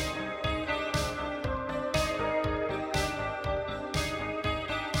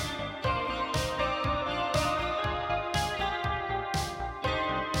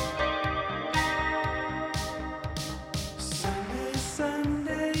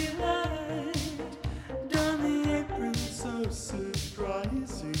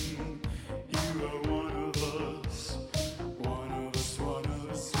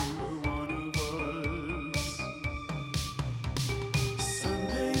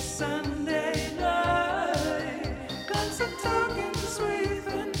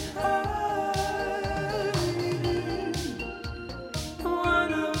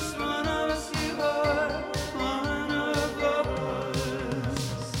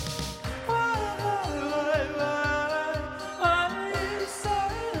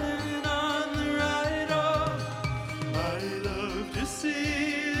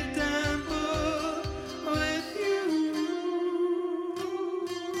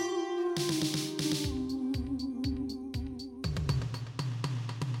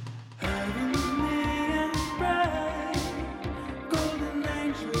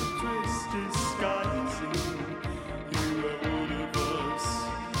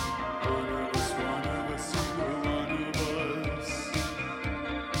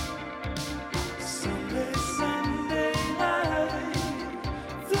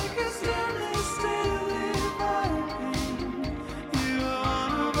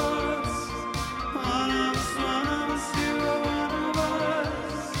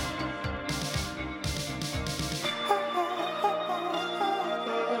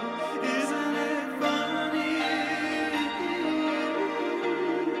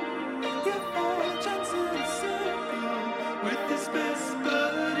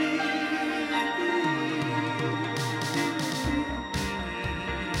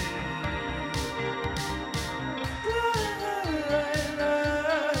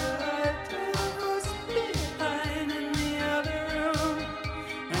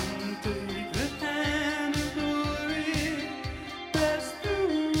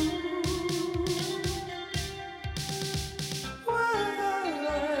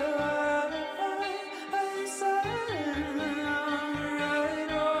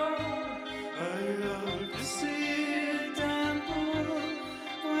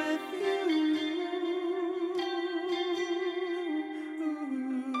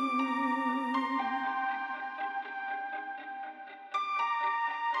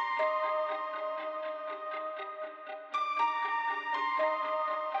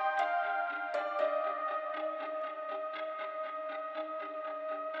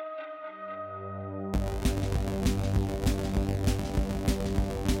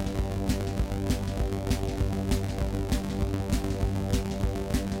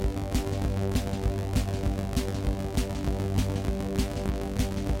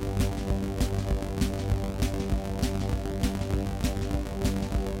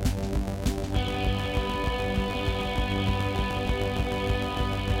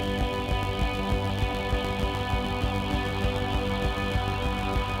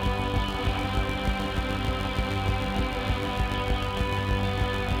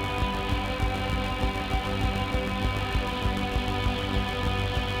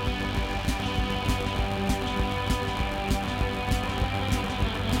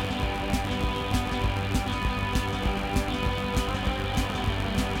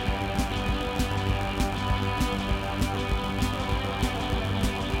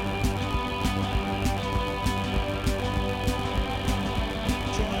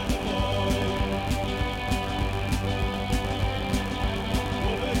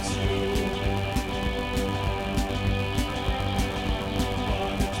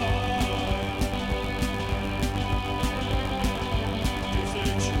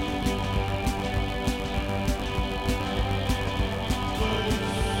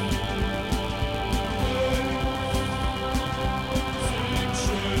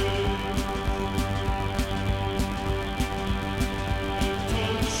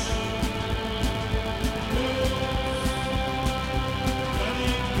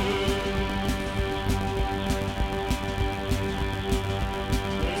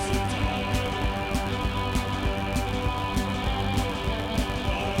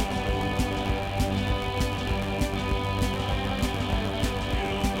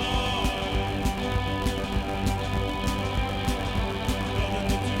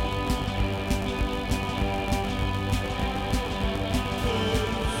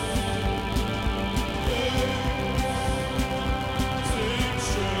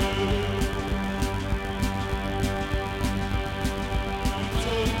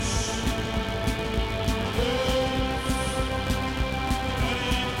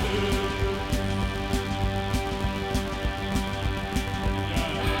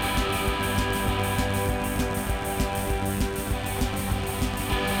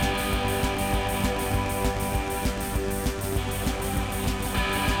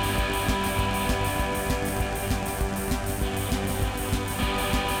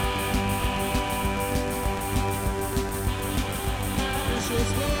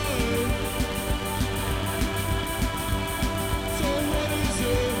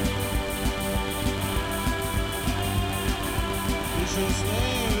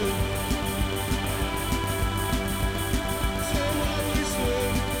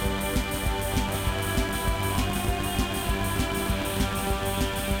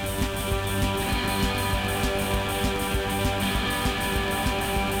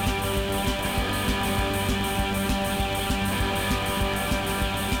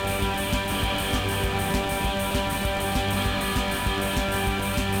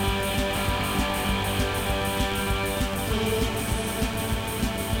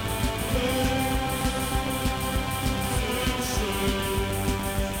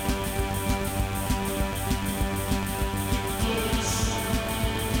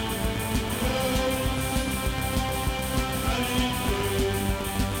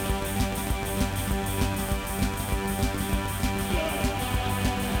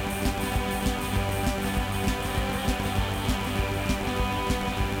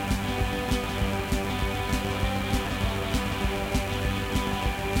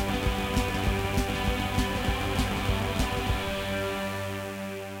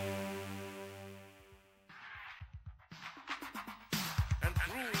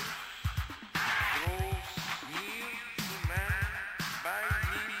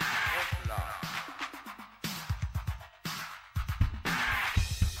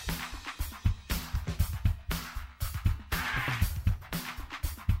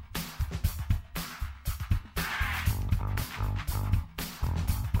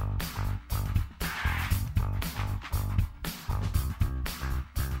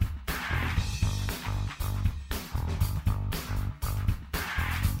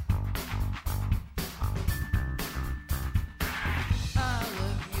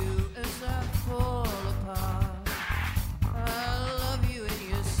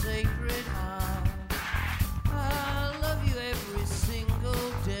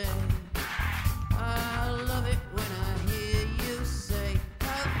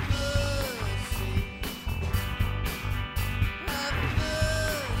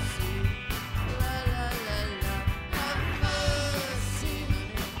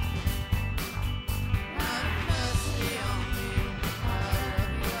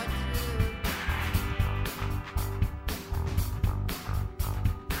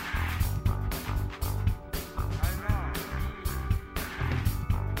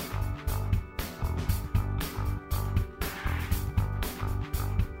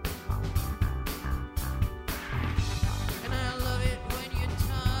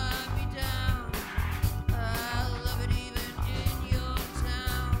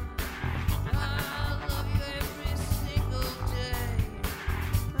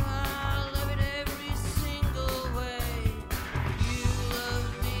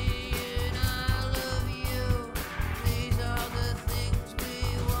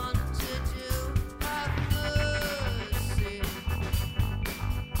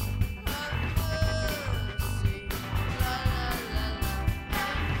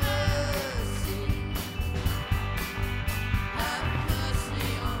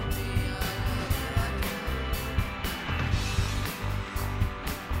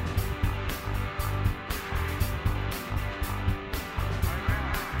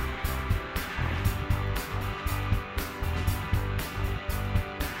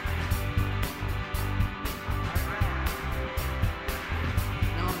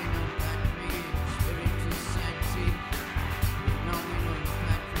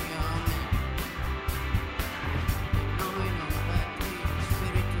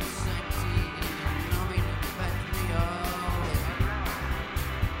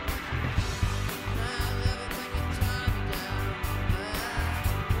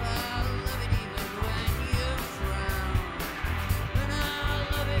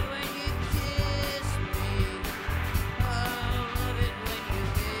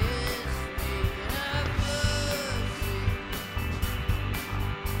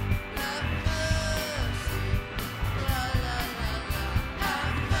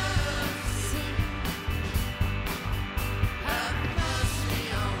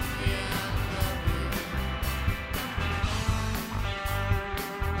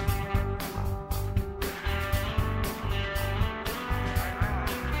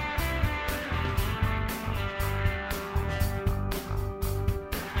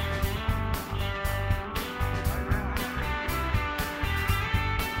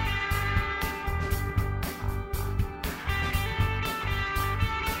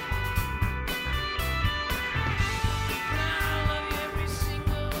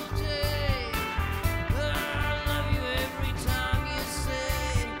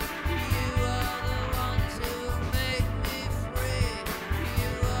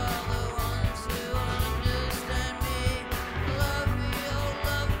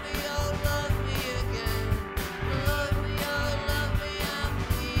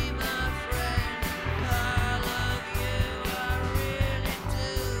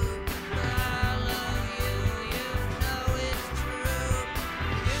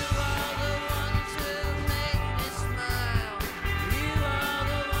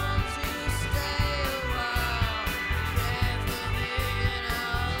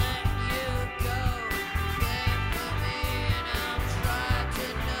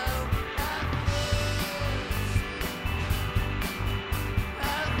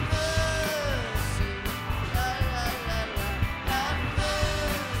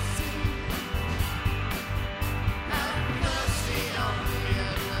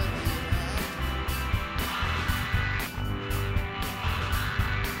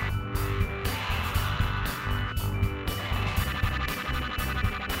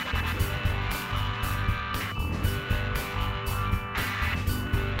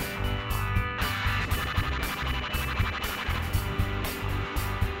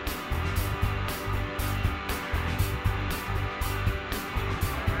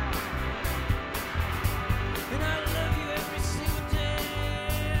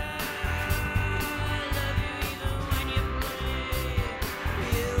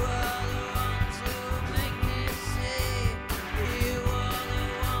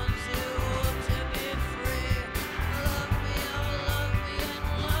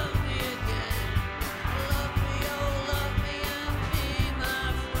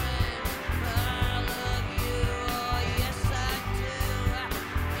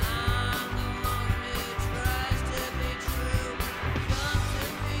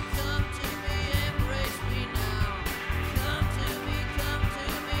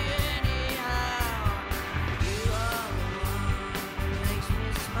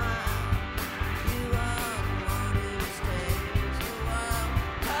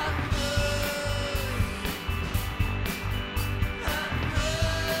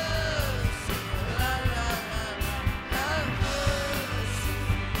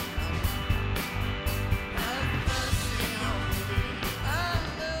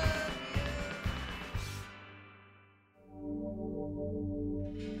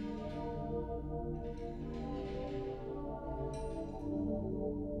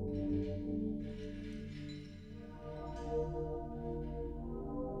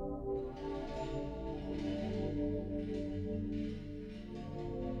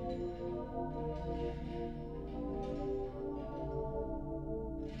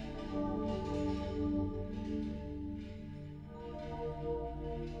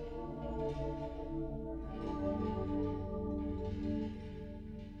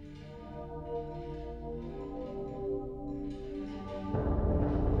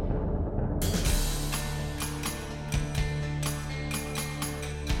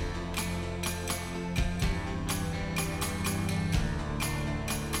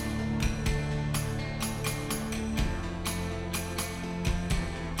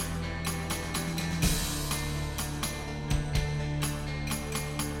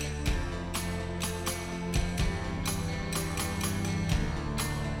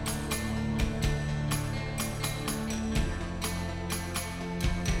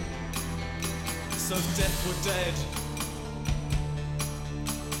 of death were dead.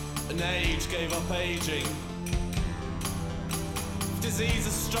 An age gave up aging.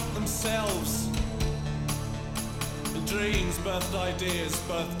 Diseases struck themselves. And dreams birthed ideas,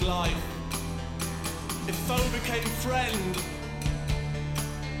 birthed life. If foe became friend,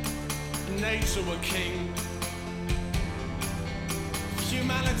 and nature were king. If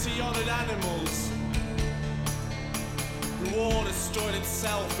humanity honored animals, and war destroyed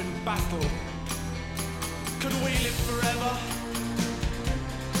itself in battle. Could we live forever?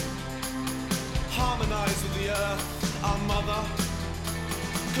 Harmonize with the earth, our mother.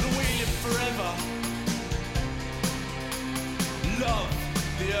 Could we live forever? Love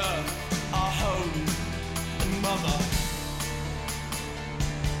the earth, our home and mother.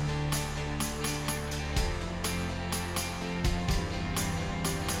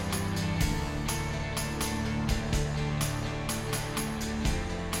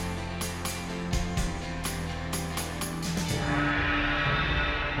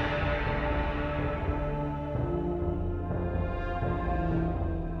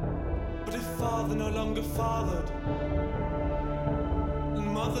 Father no longer fathered, and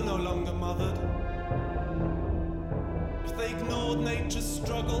mother no longer mothered, if they ignored nature's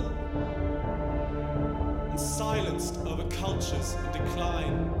struggle and silenced over cultures in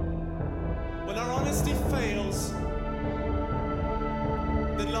decline, when our honesty fails,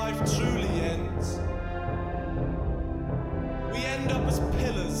 then life truly ends. We end up as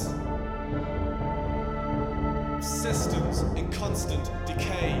pillars of systems in constant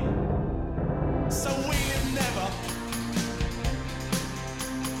decay. So we live never,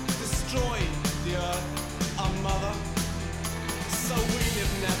 destroy the earth, our mother. So we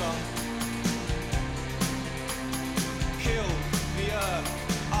live never, kill the earth,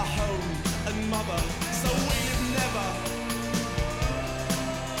 our home and mother. So we live never,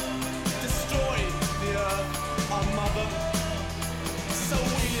 destroy the earth, our mother. So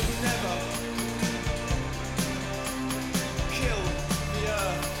we live never, kill the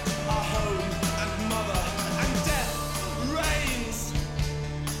earth, our home.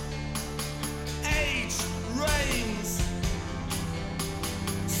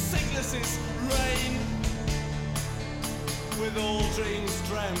 Sicknesses reign with all dreams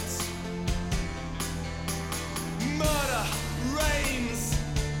dreamt. Murder reigns,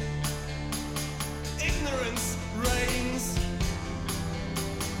 ignorance reigns,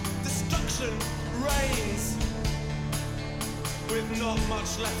 destruction reigns, with not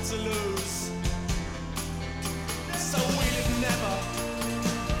much left to lose. So we live never,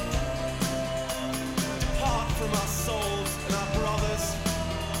 depart from our souls and our brothers.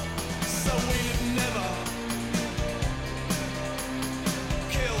 So we live never,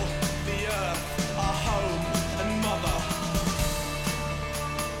 kill the earth, our home and mother.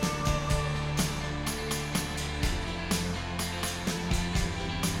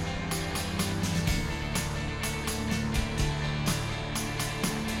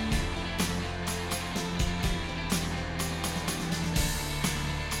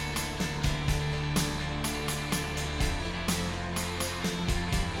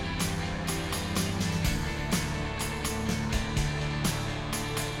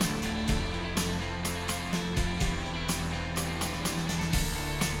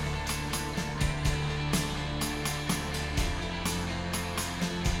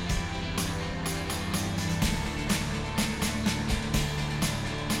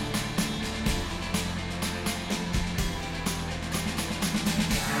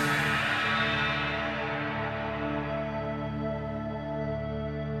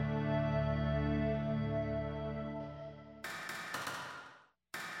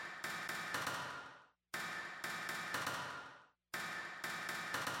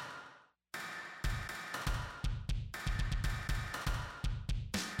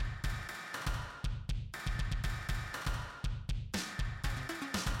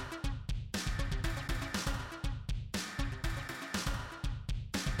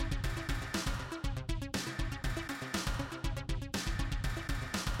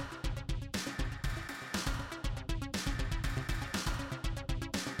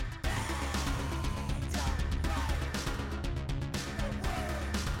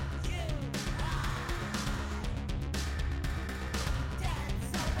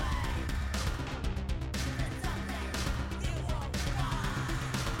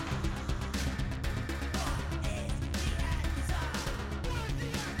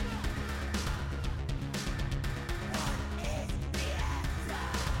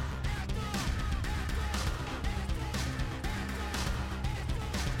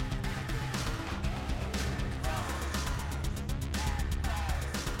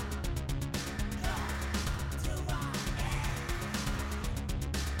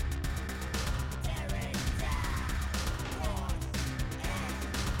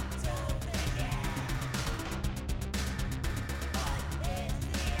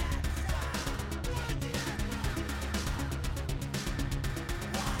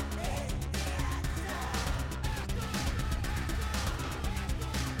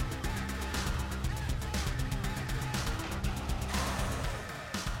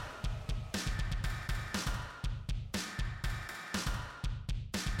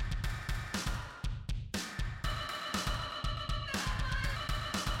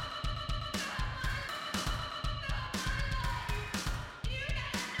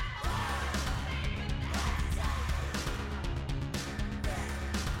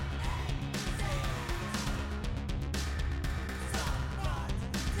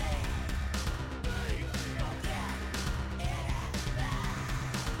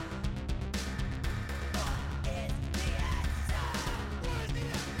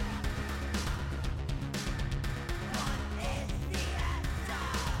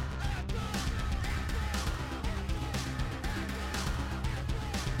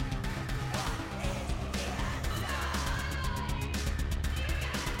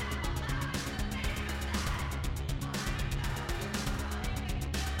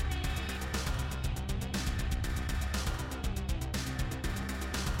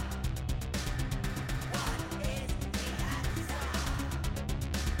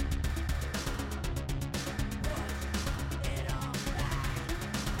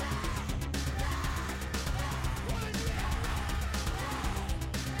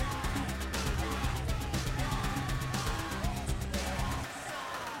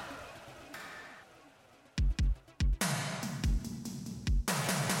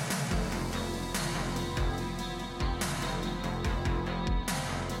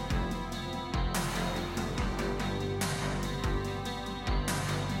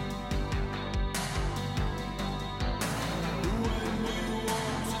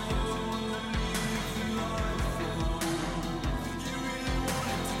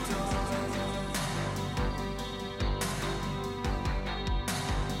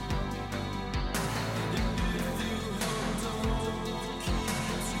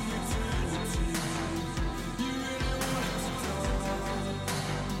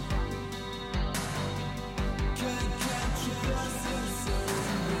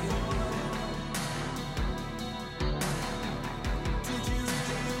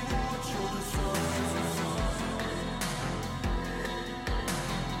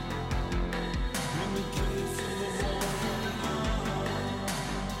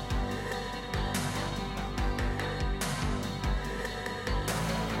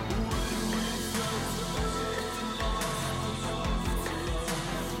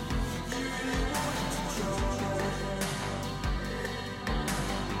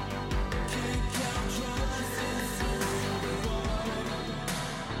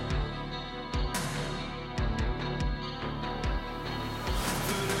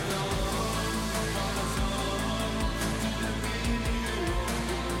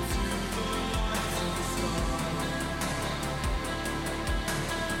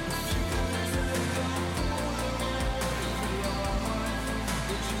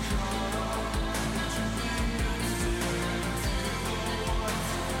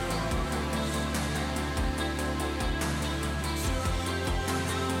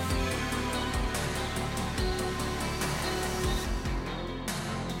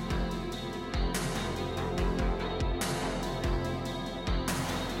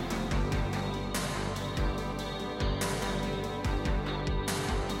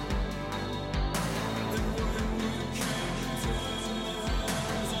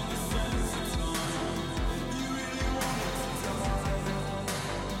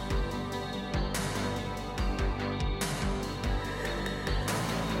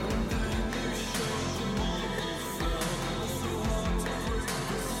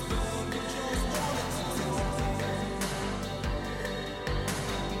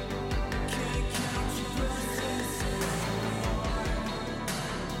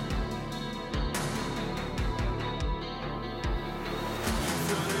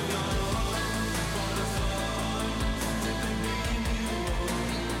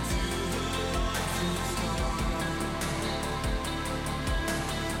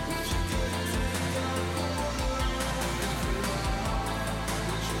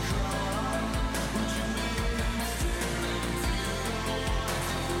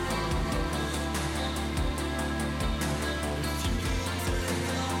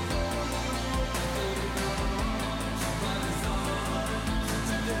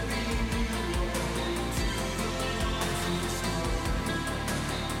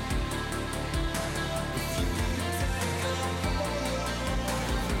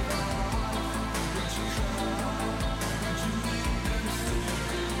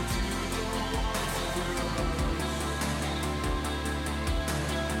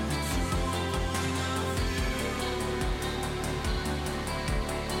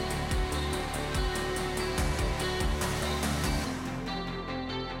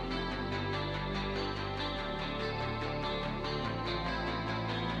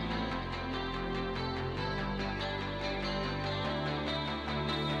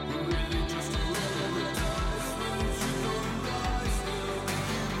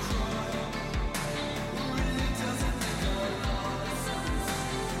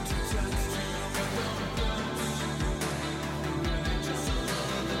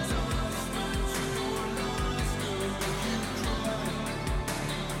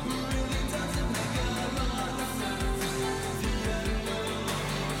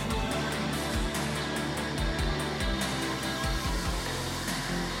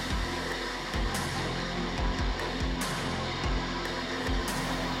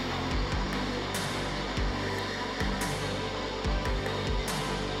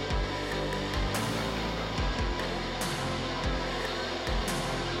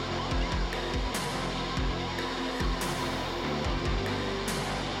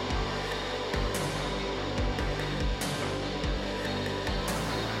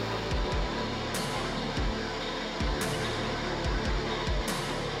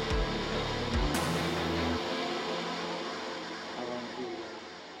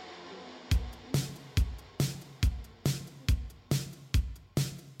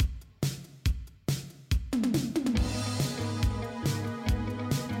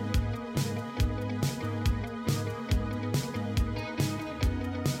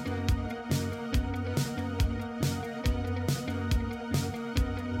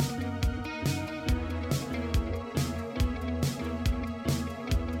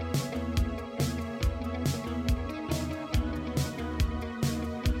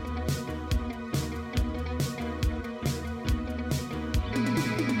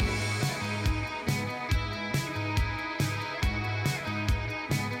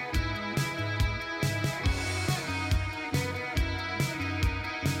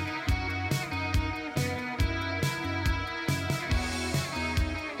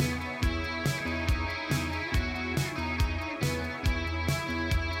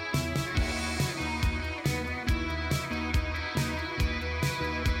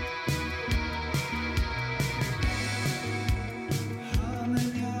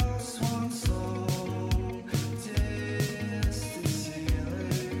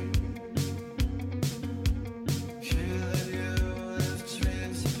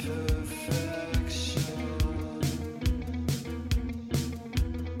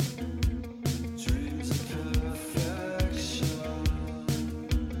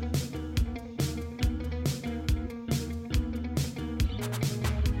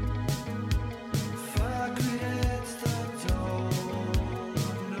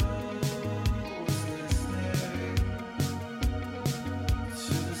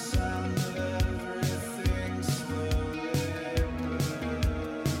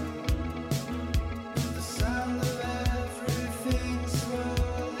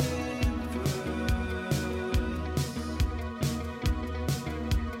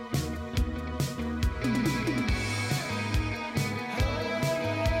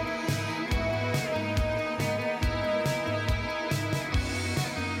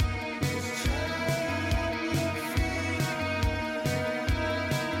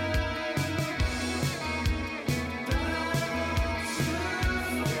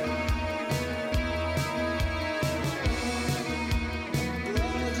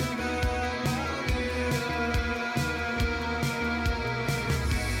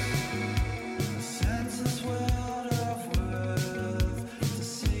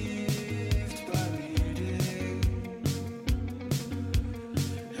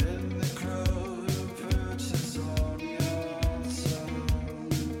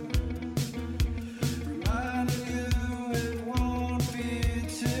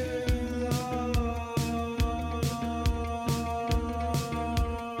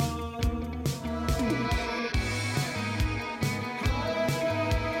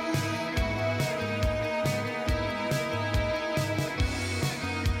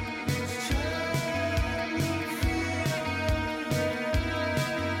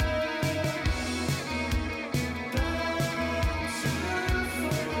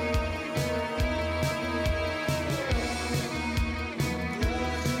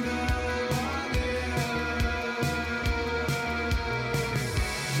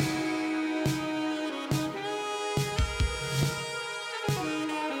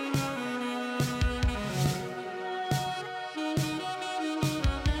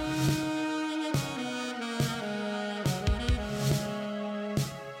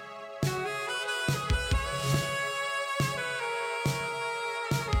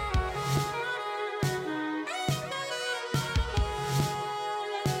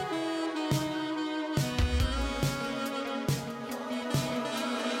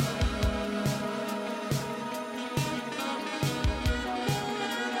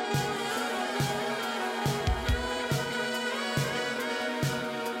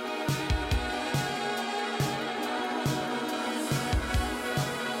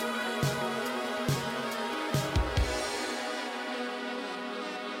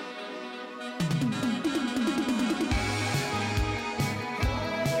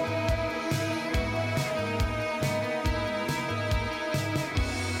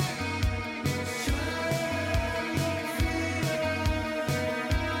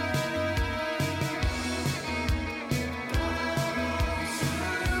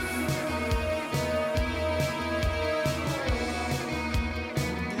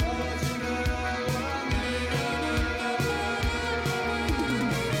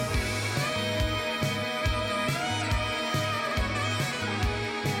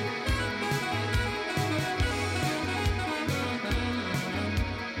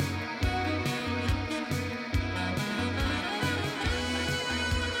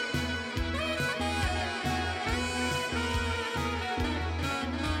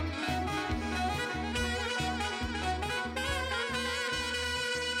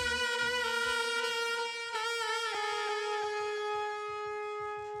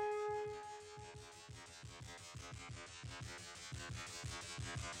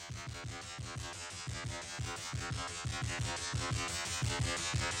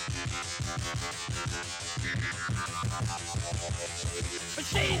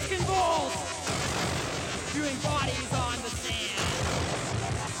 Machines convulse, viewing bodies on the sand.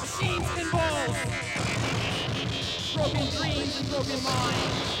 Machines convulse, broken dreams and broken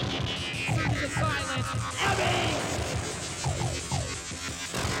minds. Surges of silence, ebbing.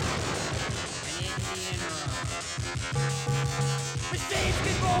 And in the interim, machines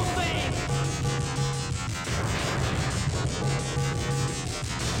convulsing.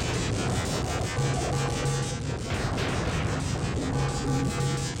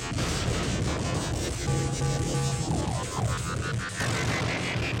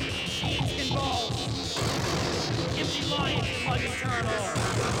 Machines convulse. Empty life, plug eternal.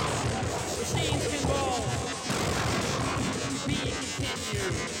 Machines convulse. Be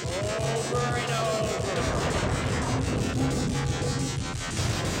continued over and over.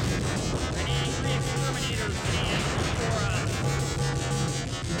 An angry exterminator stands before us.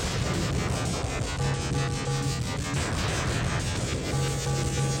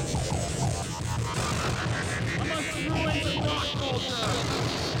 Amongst the ruins of rock culture,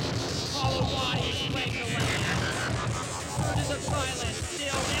 hollow bodies plague the land. Surges of silence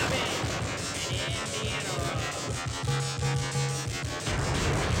still ebbing, and in the interim,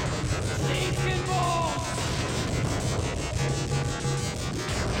 machines convulse.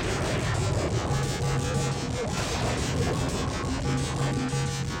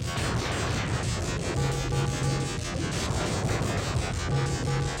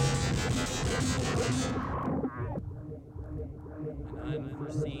 An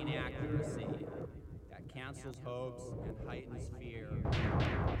unforeseen accuracy that cancels hopes and heightens fear.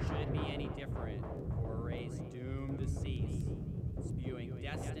 Should it be any different for a race doomed to cease, spewing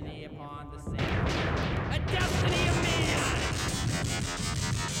destiny upon the sand? A destiny of man!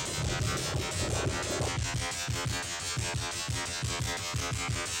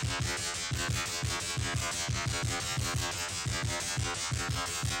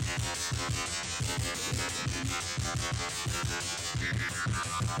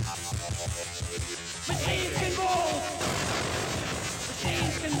 Machines convulse!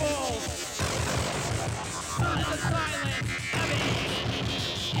 Machines convulse! Surges of silence, ebbing!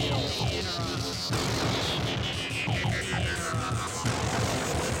 In the interim. In the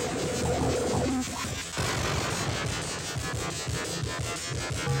interim.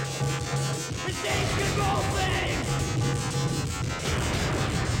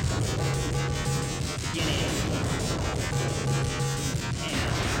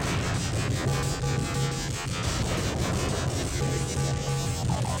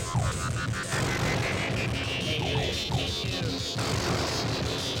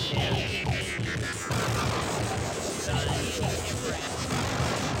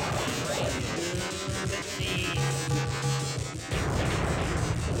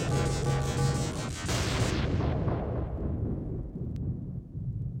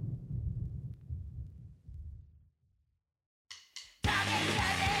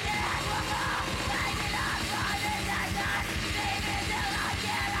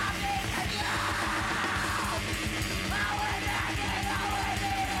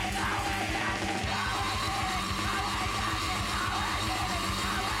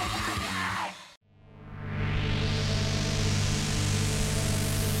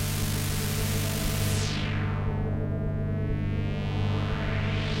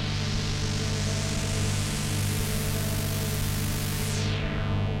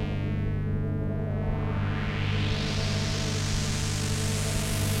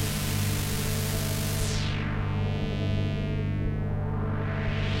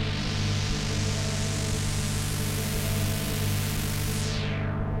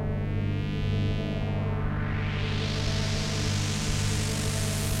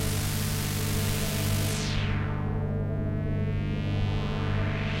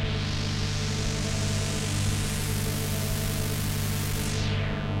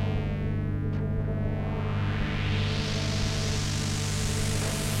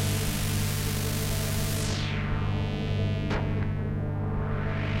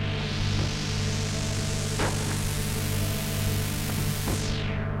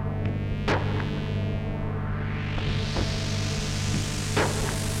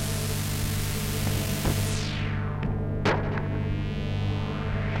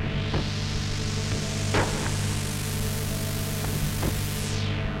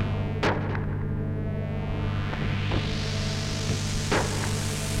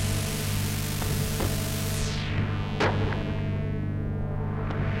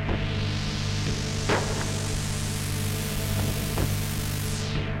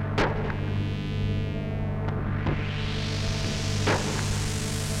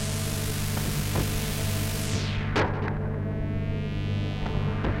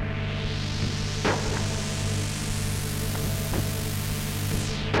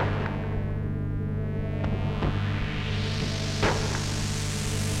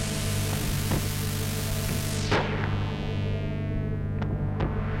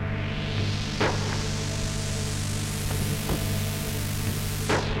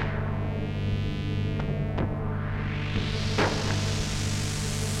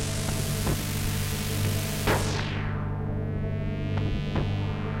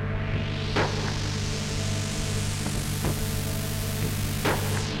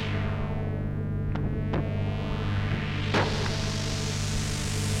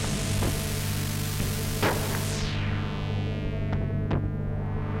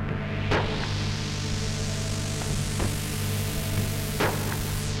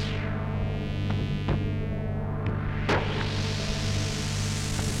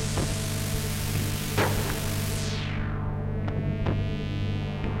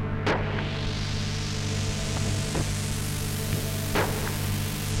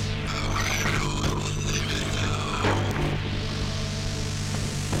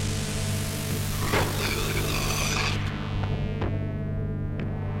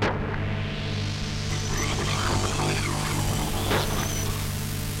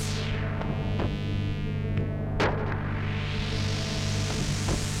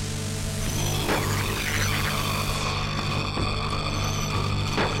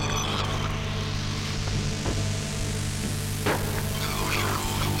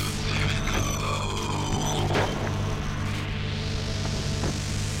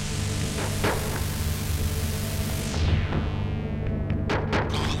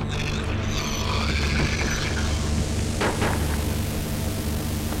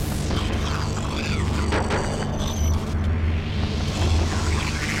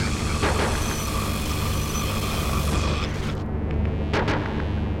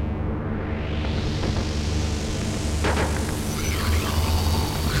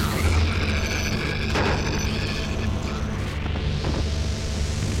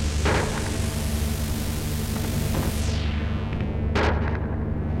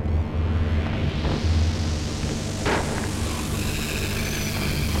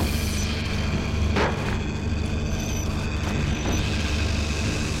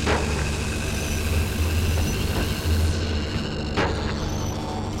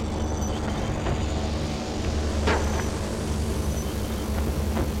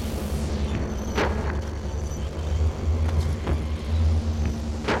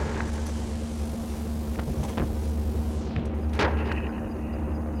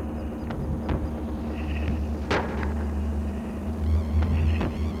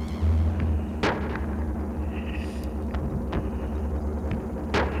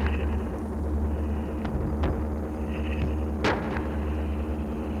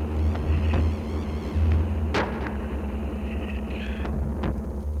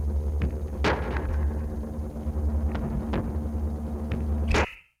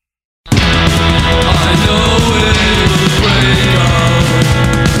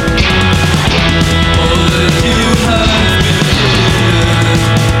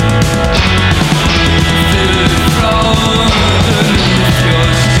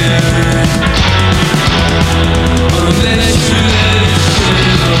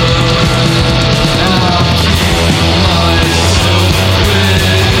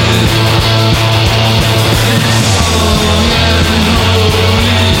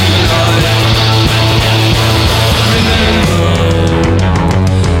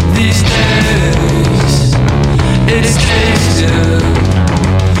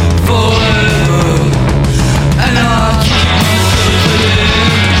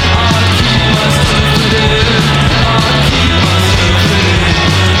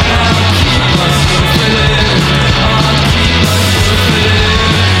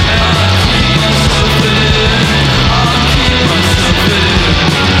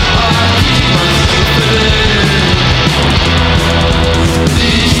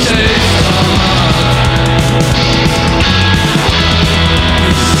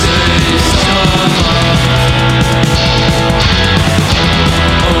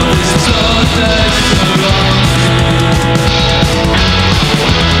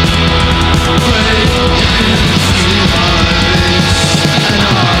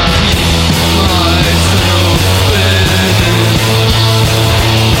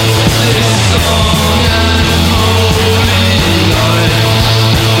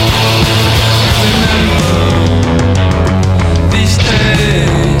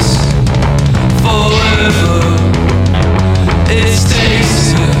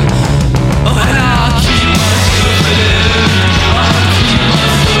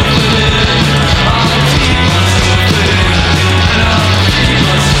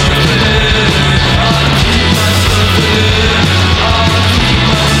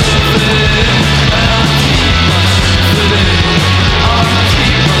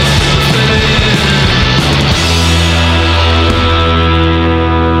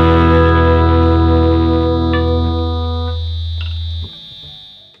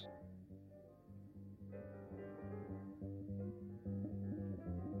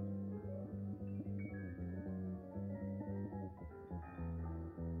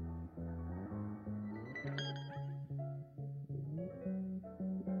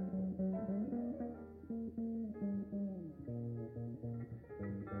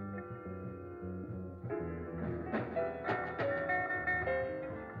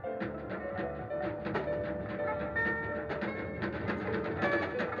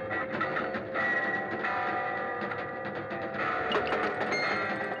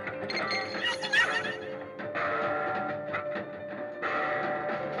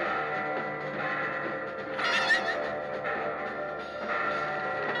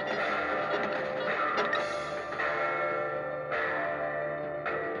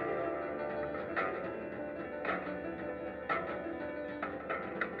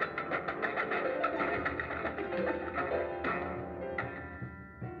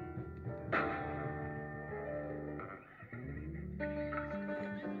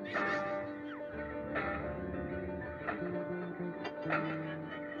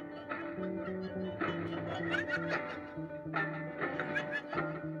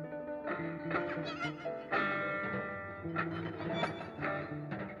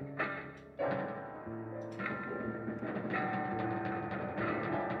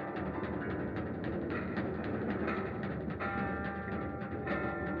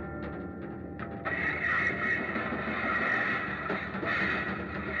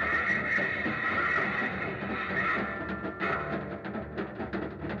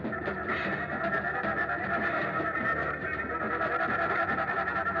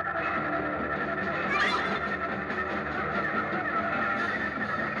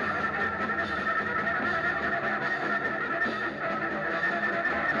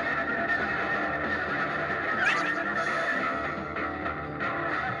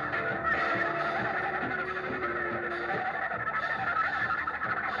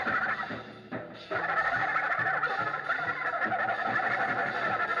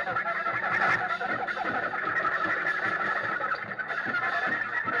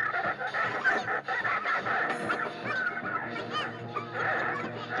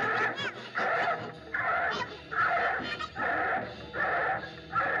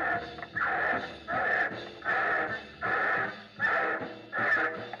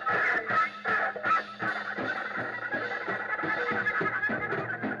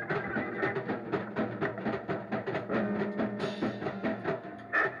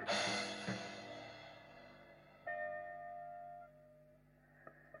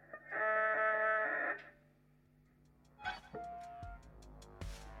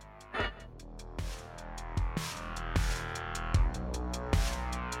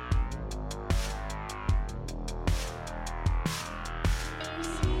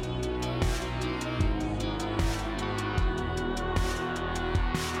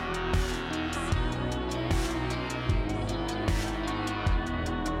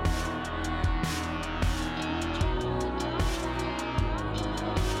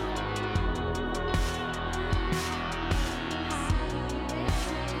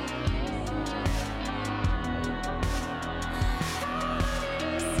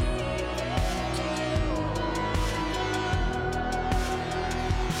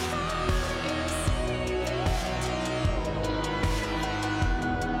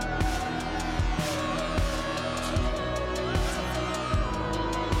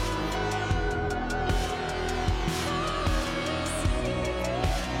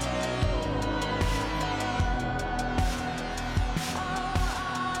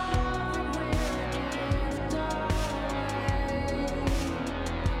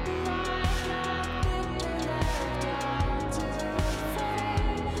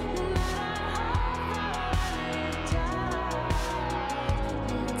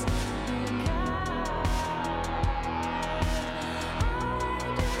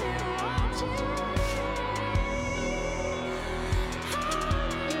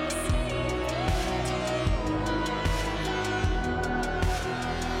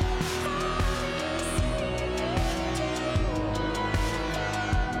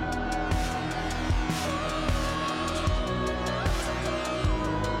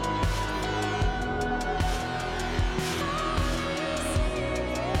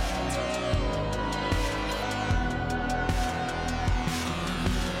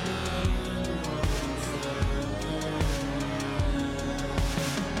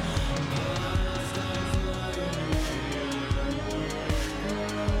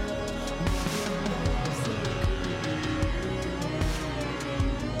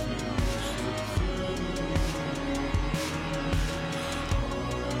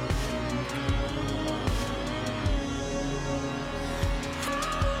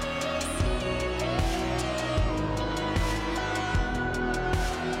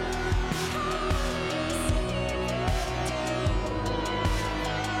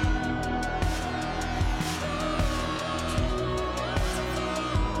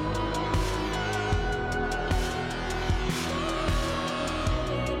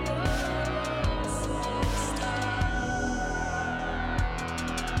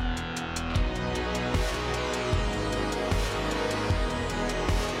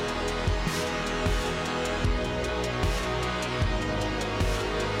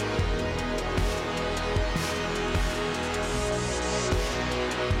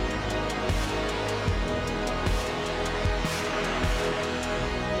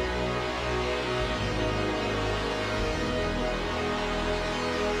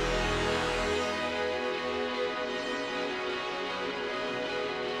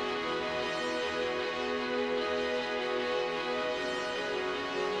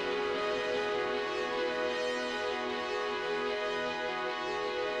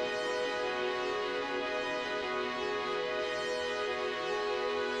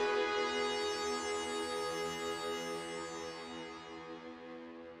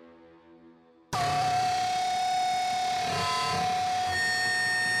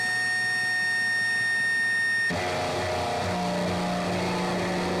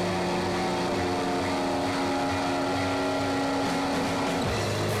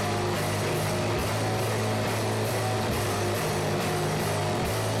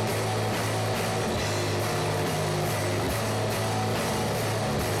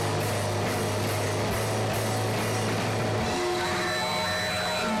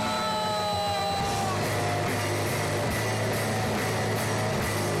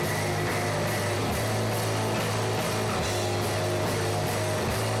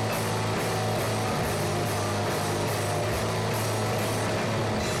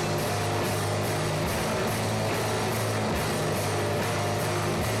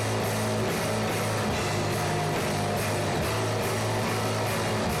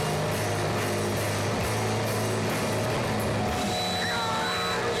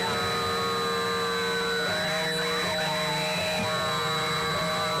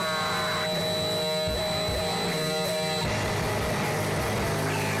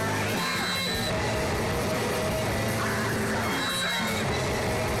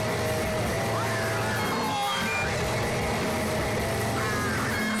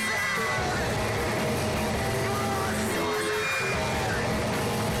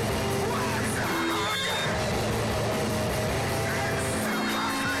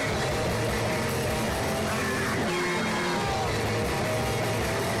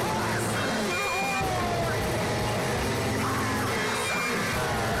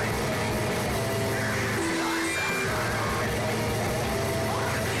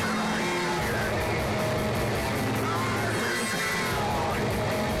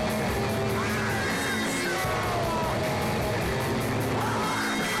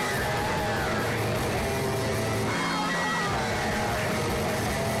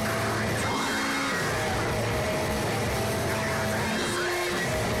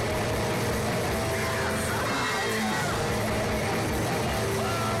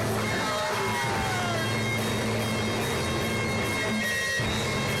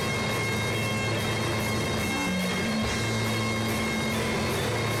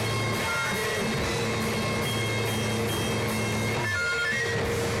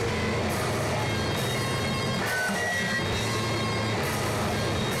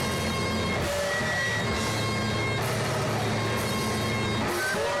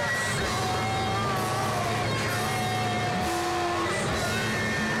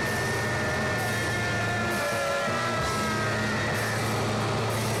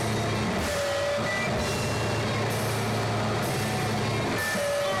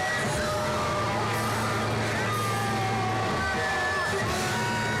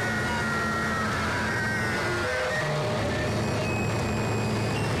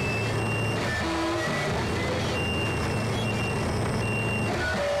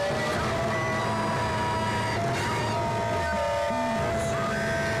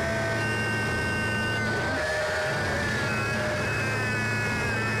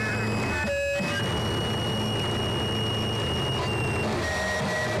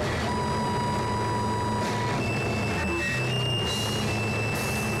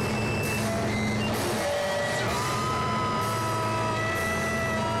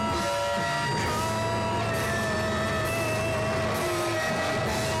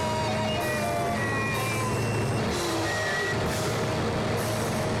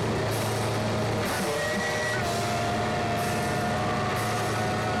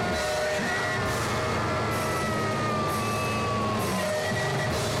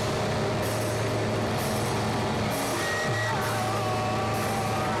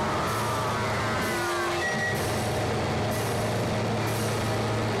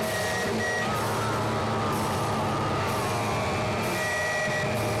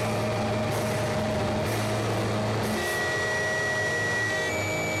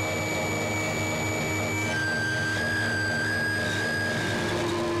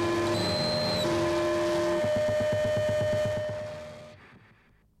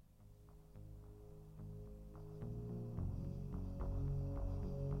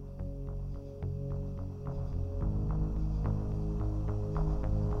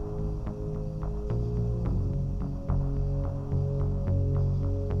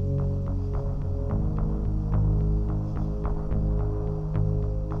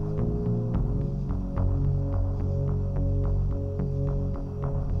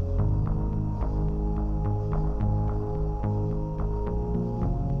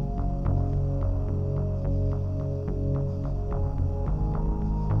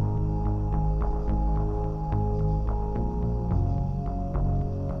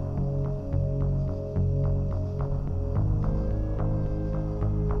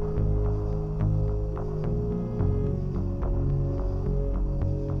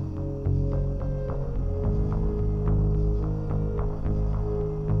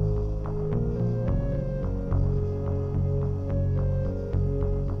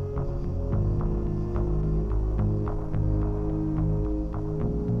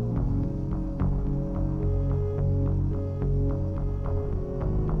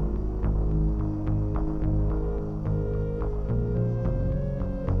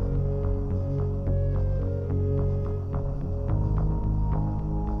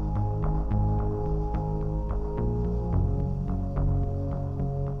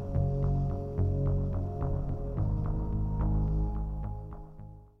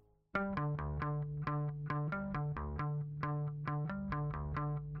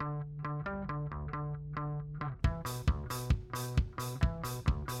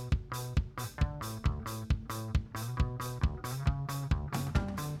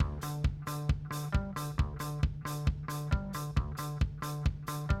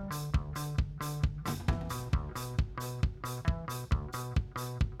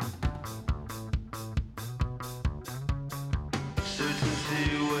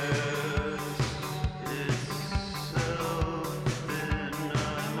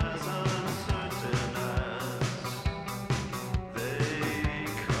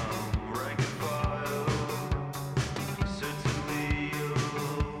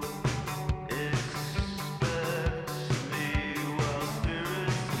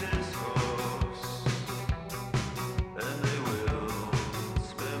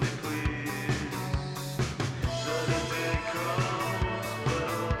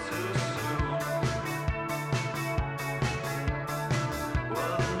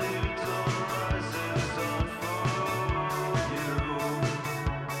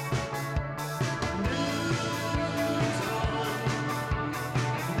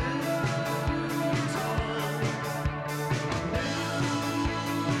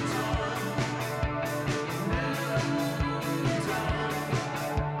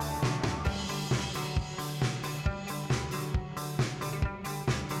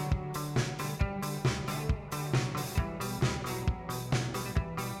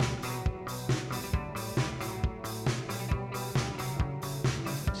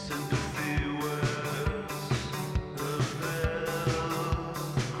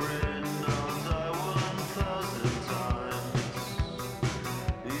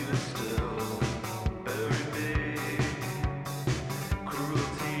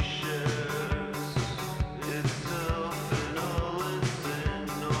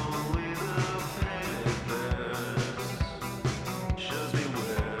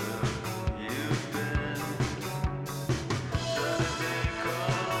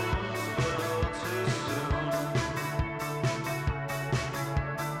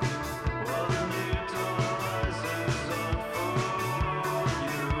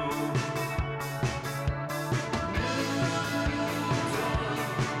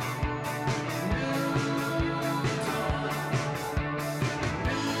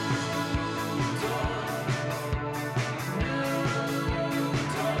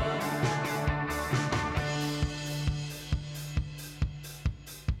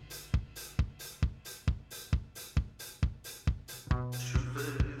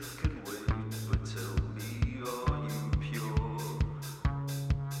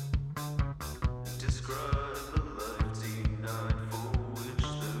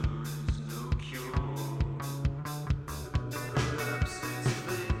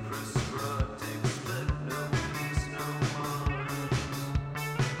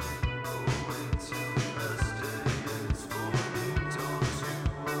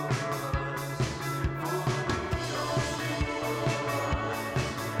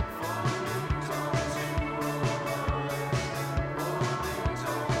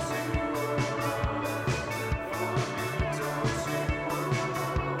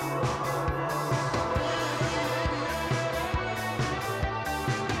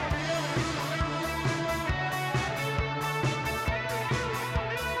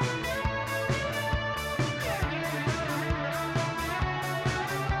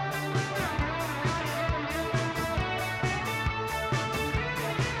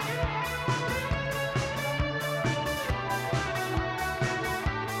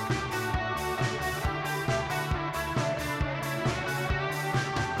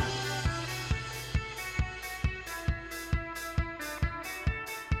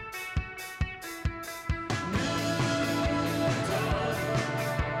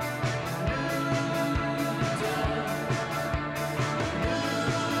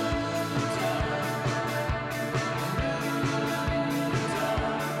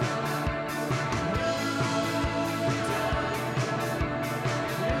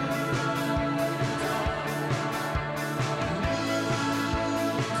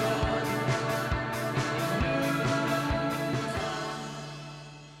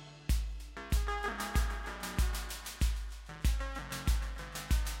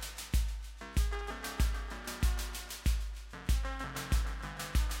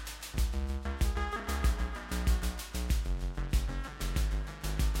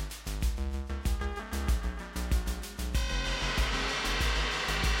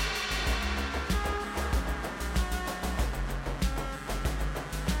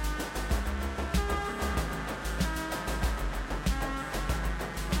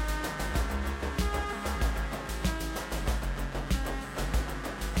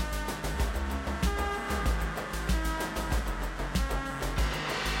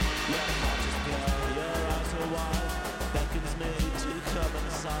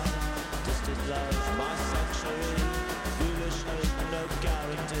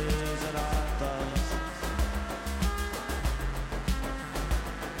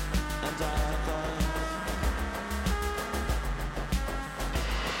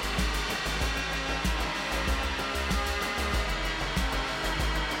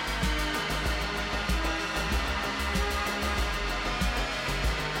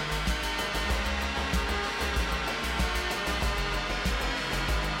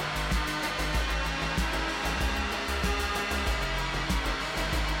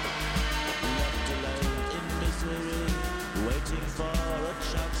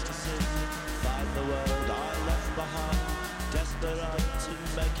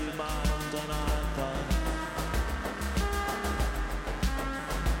 make you mine, and I thought,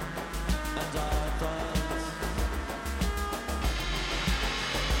 and I thought.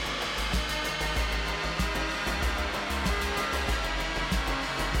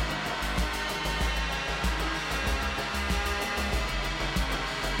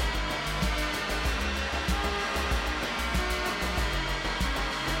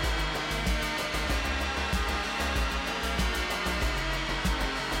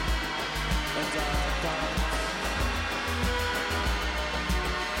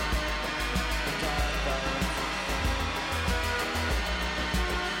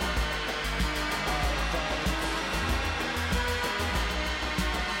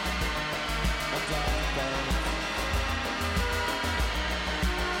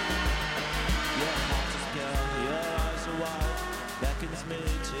 Beckons me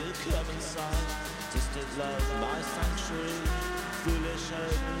to come inside. Distant love, my sanctuary. Foolish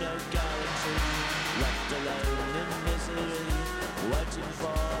hope, no guarantee. Left alone in misery, waiting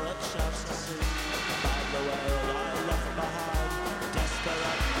for a chance to see. Find the world I left behind,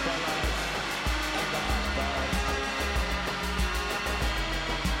 desperate for life, and I thought.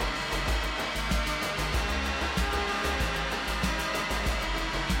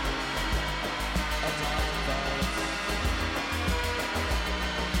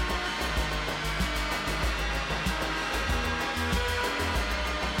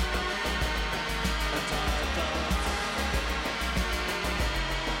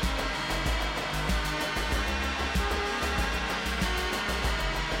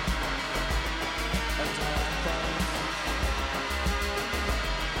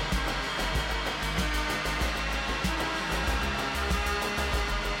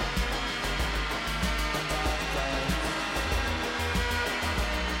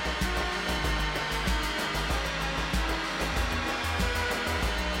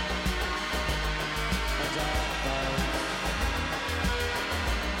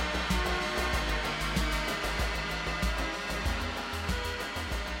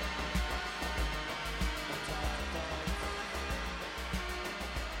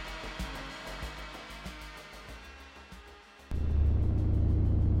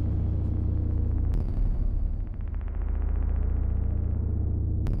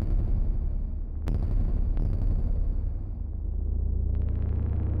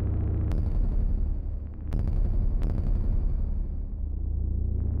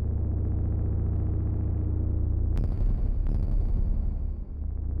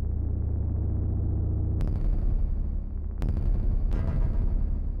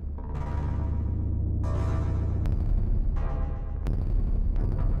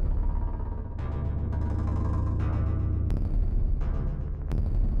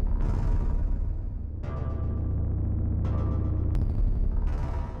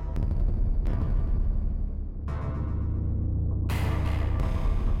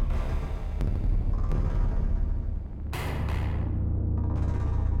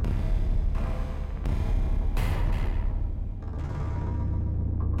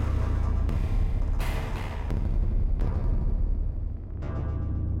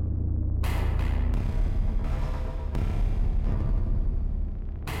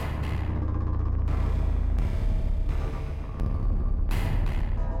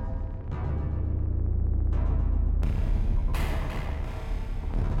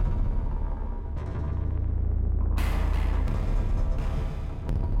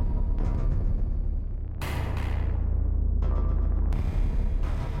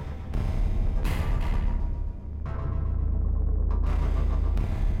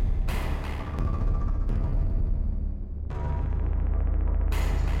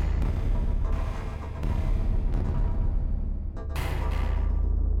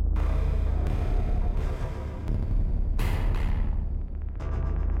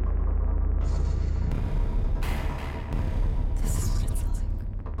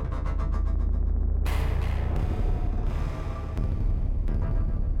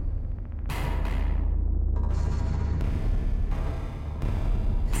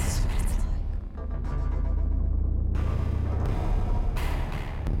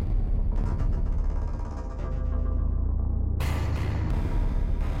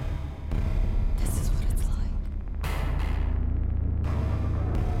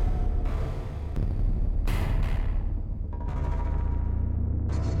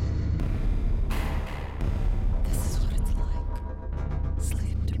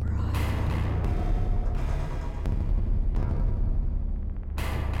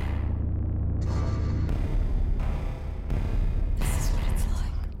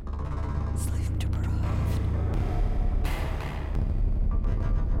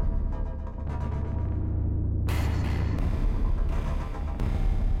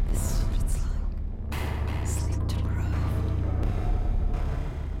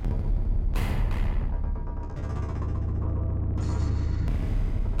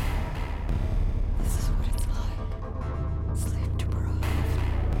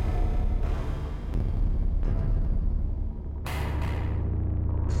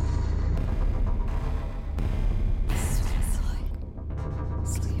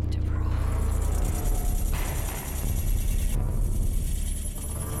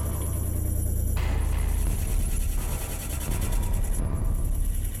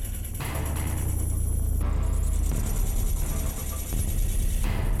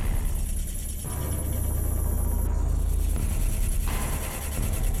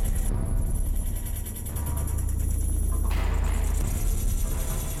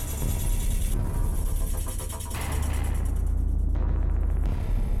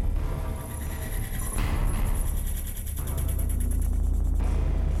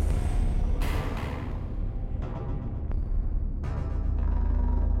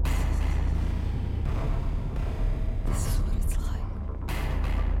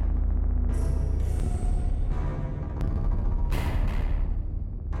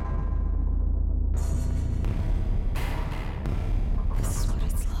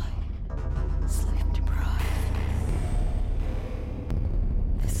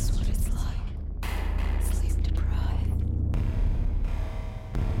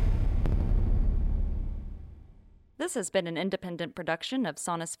 This has been an independent production of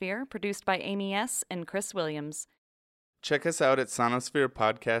Sonosphere, produced by Amy S. and Chris Williams. Check us out at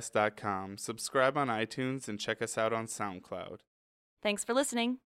sonospherepodcast.com, subscribe on iTunes, and check us out on SoundCloud. Thanks for listening.